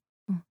사는 거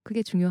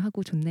그게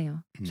중요하고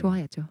좋네요.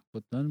 좋아야죠.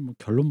 나는 뭐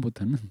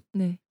결론보다는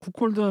네.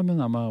 쿠콜드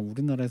하면 아마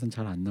우리나라에선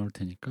잘 안 나올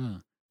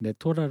테니까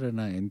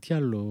네토라르나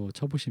NTR로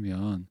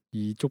쳐보시면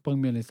이쪽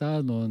방면에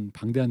쌓아놓은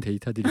방대한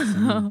데이터들이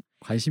있으니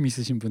관심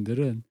있으신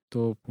분들은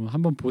또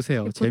한번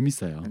보세요.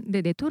 재밌어요.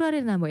 근데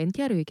네토라르나 뭐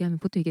NTR을 얘기하면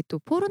보통 이게 또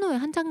포르노의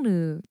한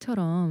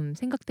장르처럼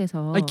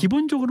생각돼서 아니,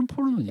 기본적으로는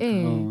포르노니까.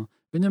 네.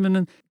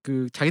 왜냐면은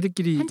그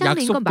자기들끼리 한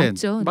장르인 건 약속된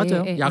맞죠.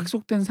 맞아요. 네.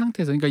 약속된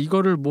상태에서 그러니까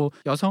이거를 뭐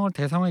여성을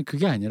대상화해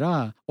그게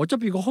아니라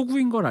어차피 이거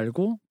허구인 걸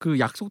알고 그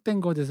약속된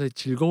것에서의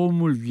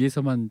즐거움을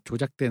위해서만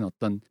조작된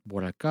어떤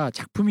뭐랄까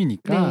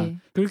작품이니까 네.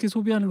 그렇게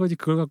소비하는 거지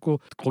그걸 갖고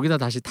거기다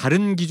다시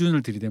다른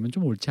기준을 들이대면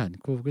좀 옳지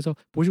않고 그래서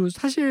보시고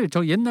사실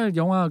저 옛날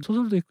영화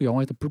소설도 있고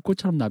영화에서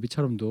불꽃처럼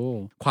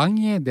나비처럼도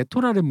광희의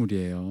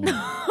네토라르물이에요.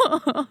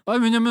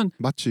 왜냐면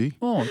맞지.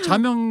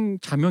 자명인가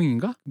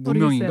무명인가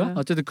모르겠어요.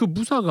 어쨌든 그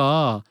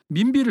무사가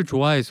민비를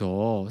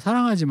좋아해서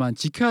사랑하지만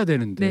지켜야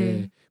되는데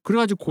네.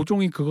 그래가지고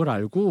고종이 그걸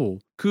알고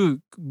그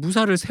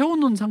무사를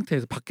세워놓은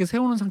상태에서 밖에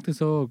세워놓은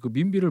상태에서 그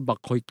민비를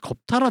막 거의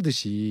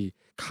겁탈하듯이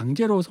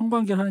강제로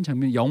성관계를 하는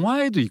장면이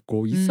영화에도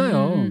있고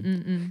있어요.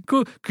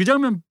 그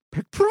장면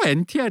 100%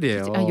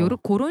 NTR이에요.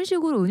 그런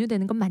식으로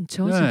은유되는 건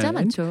많죠. 네, 진짜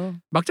많죠.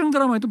 막장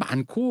드라마에도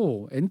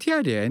많고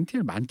NTR이에요.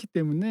 NTR 많기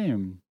때문에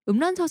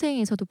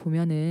음란서생에서도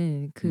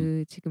보면은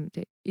지금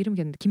이제 이름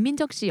기억나는데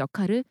김민정 씨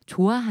역할을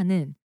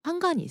좋아하는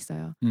환관이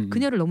있어요.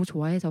 그녀를 너무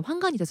좋아해서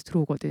환관이 돼서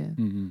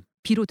들어오거든.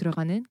 비로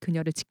들어가는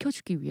그녀를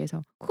지켜주기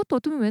위해서. 그것도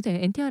어떻게 보면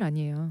NTR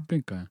아니에요.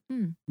 그러니까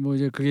뭐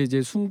이제 그게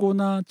이제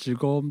숭고나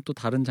즐거움 또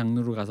다른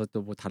장르로 가서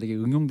또 뭐 다르게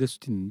응용될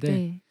수도 있는데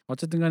네.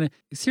 어쨌든 간에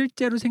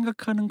실제로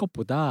생각하는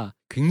것보다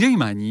굉장히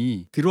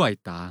많이 들어와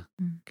있다.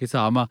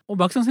 그래서 아마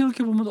막상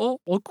생각해보면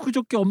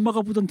그저께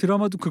엄마가 보던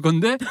드라마도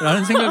그건데?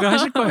 라는 생각을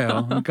하실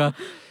거예요. 그러니까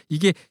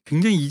이게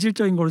굉장히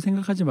이질적인 걸로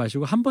생각하지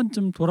마시고 한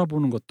번쯤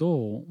돌아보는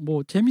것도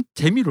뭐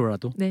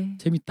재미로라도 네.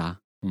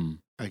 재밌다.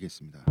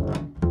 알겠습니다.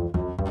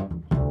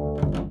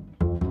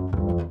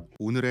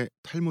 오늘의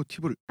탈모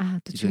팁을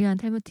또 중요한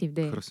탈모 팁.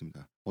 네.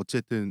 그렇습니다.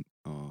 어쨌든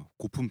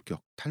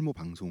고품격 탈모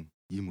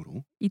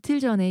방송이므로 이틀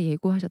전에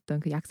예고하셨던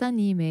그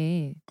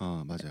약사님의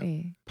맞아요.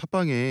 네.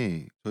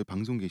 팟빵에 저희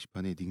방송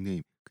게시판에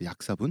닉네임 그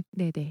약사분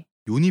네네.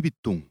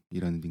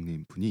 요니비똥이라는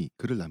닉네임 분이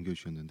글을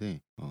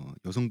남겨주셨는데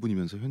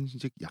여성분이면서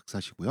현직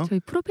약사시고요.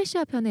 저희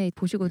프로페시아 편에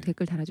보시고 네.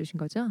 댓글 달아주신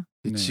거죠?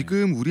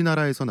 지금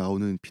우리나라에서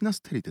나오는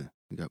피나스테리드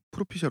그러니까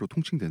프로피샤로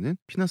통칭되는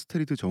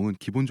피나스테리드 정은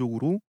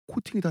기본적으로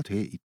코팅이 다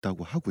돼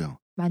있다고 하고요.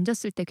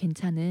 만졌을 때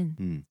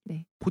괜찮은.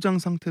 네. 포장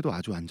상태도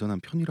아주 안전한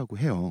편이라고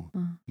해요.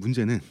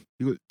 문제는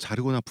이걸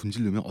자르거나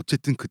분질르면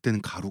어쨌든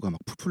그때는 가루가 막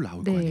풀풀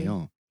나올 거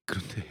아니에요.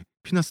 그런데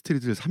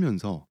피나스테리드를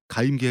사면서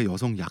가임기의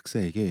여성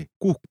약사에게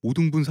꼭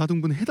 5등분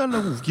 4등분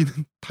해달라고 우기는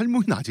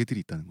탈모인 아재들이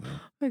있다는 거예요.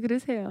 왜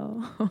그러세요?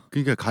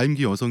 그러니까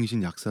가임기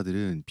여성이신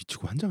약사들은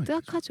미치고 환장할 거죠.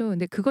 뜨악하죠.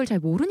 근데 그걸 잘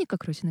모르니까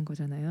그러시는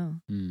거잖아요.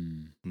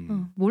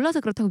 몰라서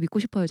그렇다고 믿고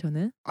싶어요.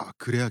 저는.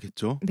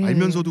 그래야겠죠. 네.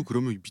 알면서도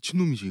그러면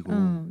미친놈이지 이거.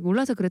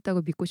 몰라서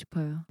그랬다고 믿고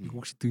싶어요. 이거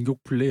혹시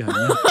등격 플레이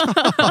아니야?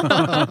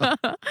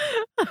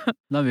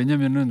 나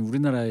왜냐면은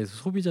우리나라에서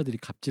소비자들이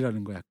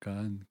갑질하는 거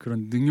약간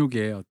그런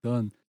능욕의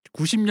어떤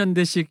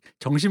 90년대식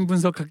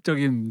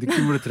정신분석학적인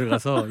느낌으로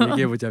들어가서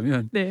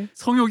얘기해보자면 네.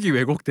 성욕이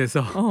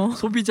왜곡돼서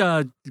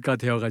소비자가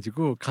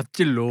되어가지고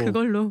갑질로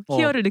그걸로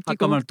희열을 느끼고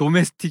아까 말한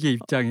도메스틱의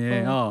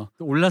입장에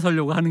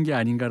올라서려고 하는 게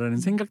아닌가라는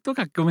생각도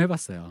가끔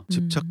해봤어요.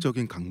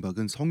 집착적인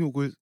강박은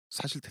성욕을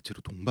사실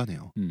대체로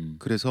동반해요.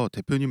 그래서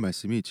대표님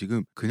말씀이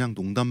지금 그냥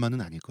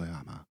농담만은 아닐 거예요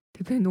아마.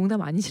 대표님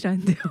농담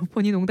아니시라는데요.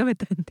 본인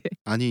농담했다는데.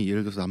 아니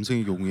예를 들어서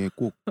남성의 경우에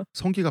꼭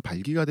성기가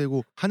발기가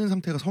되고 하는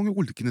상태가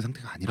성욕을 느끼는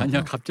상태가 아니라고요.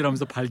 아니야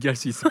갑질하면서 발기할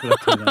수 있을 것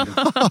같아요.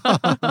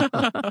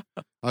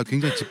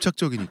 굉장히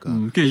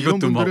집착적이니까.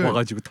 이것도 막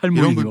와가지고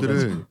탈모인 이런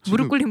분들은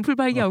무릎 꿇린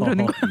풀발기하고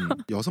그러는 거야.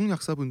 여성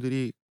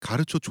약사분들이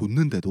가르쳐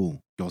줬는데도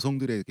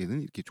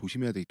여성들에게는 이렇게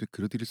조심해야 되기 때문에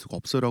그려드릴 수가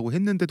없어라고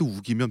했는데도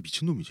우기면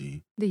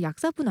미친놈이지. 근데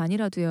약사분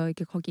아니라도요.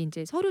 이렇게 거기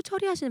이제 서류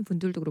처리하시는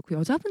분들도 그렇고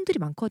여자분들이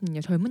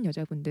많거든요. 젊은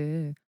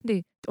여자분들.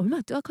 근데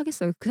얼마나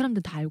뜨악하겠어요. 그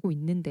사람들 다 알고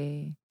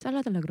있는데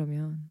잘라달라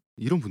그러면.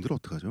 이런 분들은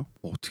어떡하죠?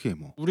 어떻게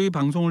뭐. 우리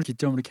방송을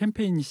기점으로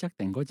캠페인이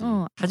시작된 거지.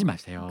 하지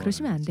마세요.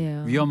 그러시면 안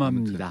돼요.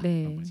 위험합니다.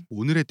 네.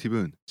 오늘의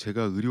팁은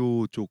제가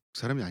의료 쪽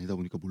사람이 아니다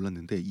보니까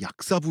몰랐는데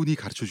약사분이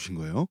가르쳐 주신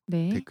거예요.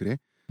 네. 댓글에.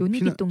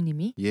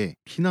 요니비똥님이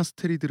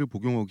피나스테리드를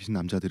복용하고 계신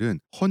남자들은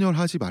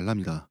헌혈하지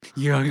말랍니다.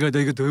 나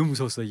이거 너무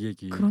무서웠어 이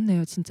얘기.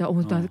 그렇네요 진짜.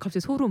 나 갑자기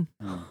소름.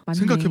 맞네.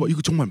 생각해봐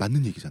이거 정말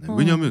맞는 얘기잖아요.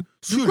 왜냐하면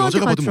수혈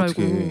여자가 받으면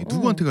어떡해.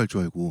 누구한테 갈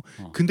줄 알고.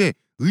 근데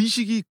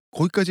의식이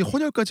거기까지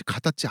헌혈까지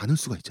가닿지 않을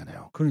수가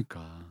있잖아요.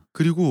 그러니까.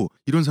 그리고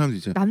이런 사람들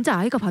있잖아요. 남자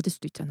아이가 받을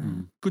수도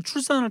있잖아. 그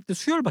출산할 때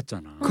수혈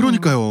받잖아.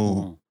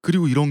 그러니까요.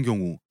 그리고 이런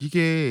경우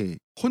이게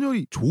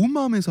헌혈이 좋은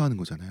마음에서 하는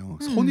거잖아요.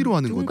 선의로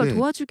하는 누군가 건데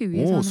도와주기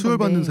위해서 하는 수혈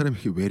받는 건데.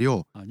 사람에게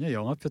외려 아니야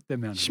영화표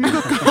때문에 하는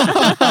심각한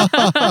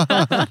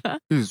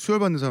수혈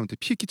받는 사람한테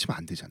피해 끼치면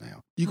안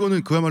되잖아요.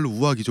 이거는 그야말로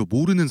우악이죠.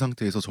 모르는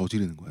상태에서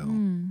저지르는 거예요.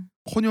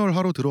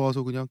 헌혈하러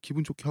들어와서 그냥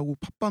기분 좋게 하고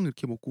팥빵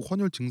이렇게 먹고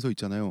헌혈 증서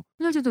있잖아요.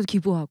 헌혈제도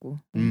기부하고.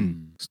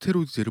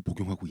 스테로이드제를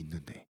복용하고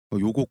있는데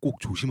요거 꼭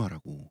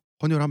조심하라고.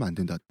 헌혈하면 안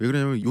된다. 왜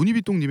그러냐면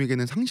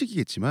요니비똥님에게는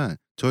상식이겠지만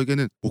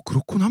저에게는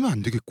그렇군 하면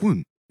안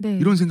되겠군. 네.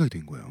 이런 생각이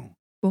된 거예요.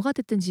 뭐가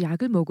됐든지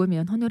약을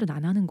먹으면 헌혈은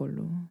안 하는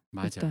걸로.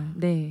 맞아. 일단,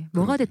 네.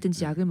 뭐가 그러게, 됐든지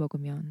네. 약을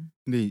먹으면.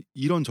 근데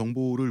이런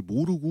정보를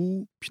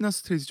모르고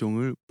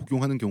피나스트레이드정을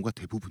복용하는 경우가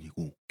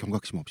대부분이고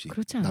경각심 없이.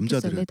 그렇지 않겠어요.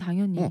 남자들은. 네,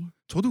 당연히.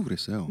 저도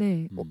그랬어요.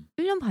 네. 음.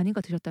 1년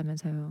반인가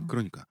드셨다면서요.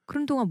 그러니까.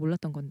 그런 동안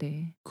몰랐던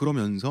건데.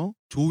 그러면서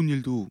좋은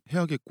일도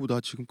해야겠고 나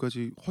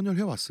지금까지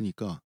헌혈해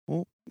왔으니까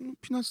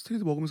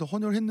피나스트레이드 먹으면서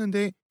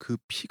헌혈했는데 그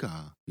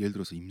피가 예를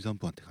들어서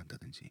임산부한테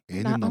간다든지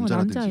애는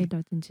남자라든지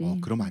남자애라든지.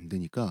 그러면 안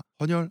되니까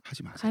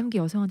헌혈하지 마세요. 가임기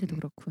여성한테도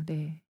그렇고.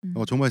 네.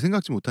 정말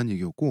생각지 못한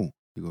얘기였고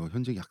이거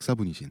현직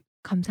약사분이신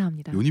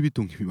감사합니다.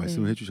 요니비똥님이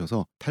말씀을 네.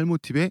 해주셔서 탈모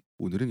팁에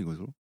오늘은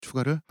이것으로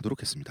추가를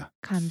하도록 했습니다.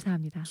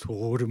 감사합니다.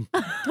 소름.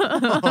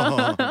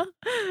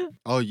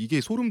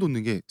 이게 소름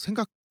돋는 게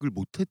생각을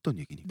못했던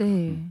얘기니까.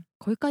 네.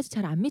 거기까지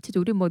잘 안 미치죠.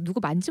 우리 뭐 누구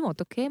만지면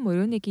어떡해? 뭐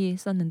이런 얘기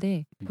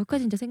했었는데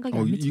거기까지 진짜 생각이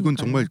안 미치니까. 이건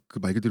정말 그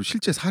말 그대로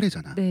실제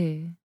사례잖아.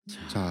 네.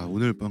 자,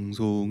 오늘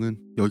방송은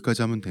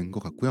여기까지 하면 된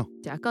것 같고요.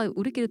 이제 아까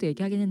우리끼리도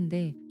얘기하긴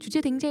했는데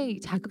주제 굉장히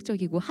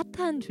자극적이고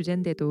핫한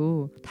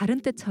주제인데도 다른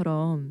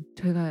때처럼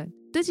저희가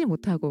뜨지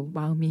못하고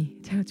마음이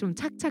제가 좀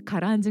착착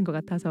가라앉은 것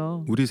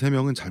같아서 우리 세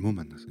명은 잘못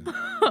만났어요.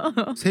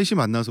 셋이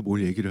만나서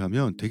뭘 얘기를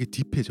하면 되게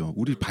딥해져.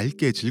 우리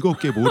밝게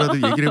즐겁게 뭐라도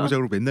얘기를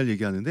해보자고 맨날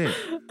얘기하는데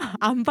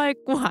안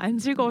밝고 안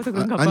즐거워서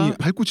그런가 봐. 아니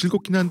밝고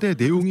즐겁긴 한데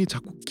내용이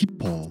자꾸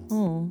깊어.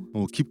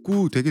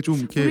 깊고 되게 좀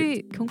이렇게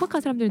우리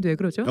경박한 사람들은 왜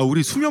그러죠?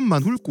 우리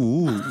수면만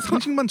훑고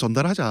상식만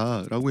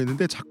전달하자라고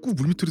했는데 자꾸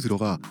물밑으로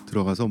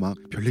들어가서 막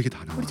별 얘기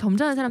다 나와. 우리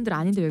점잖은 사람들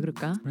아닌데 왜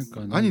그럴까?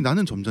 그러니까 아니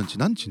나는 점잖지.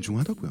 난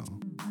진중하다고요.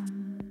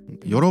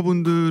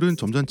 여러분들은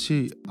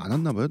점잖지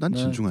않았나 봐요. 난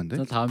진중한데.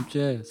 나 다음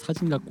주에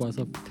사진 갖고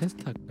와서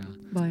테스트할 거야.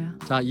 뭐야?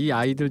 자, 이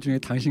아이들 중에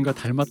당신과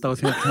닮았다고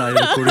생각하는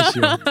아이를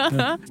고르시오.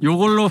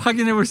 요걸로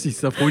확인해 볼 수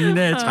있어.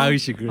 본인의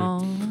자의식을.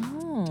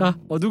 자,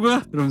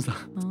 누구야? 이러면서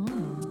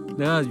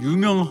내가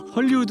유명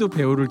헐리우드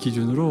배우를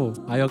기준으로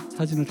아역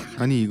사진을 다.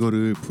 아니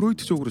이거를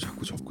프로이트적으로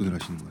자꾸 접근을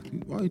하시는 것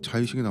같아요.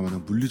 자의식에 나마다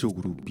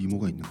물리적으로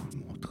미모가 있는 걸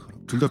뭐 어떡하라.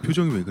 둘 다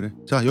표정이 왜 그래?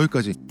 자,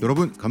 여기까지.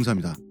 여러분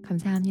감사합니다.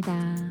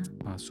 감사합니다.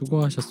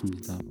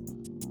 수고하셨습니다.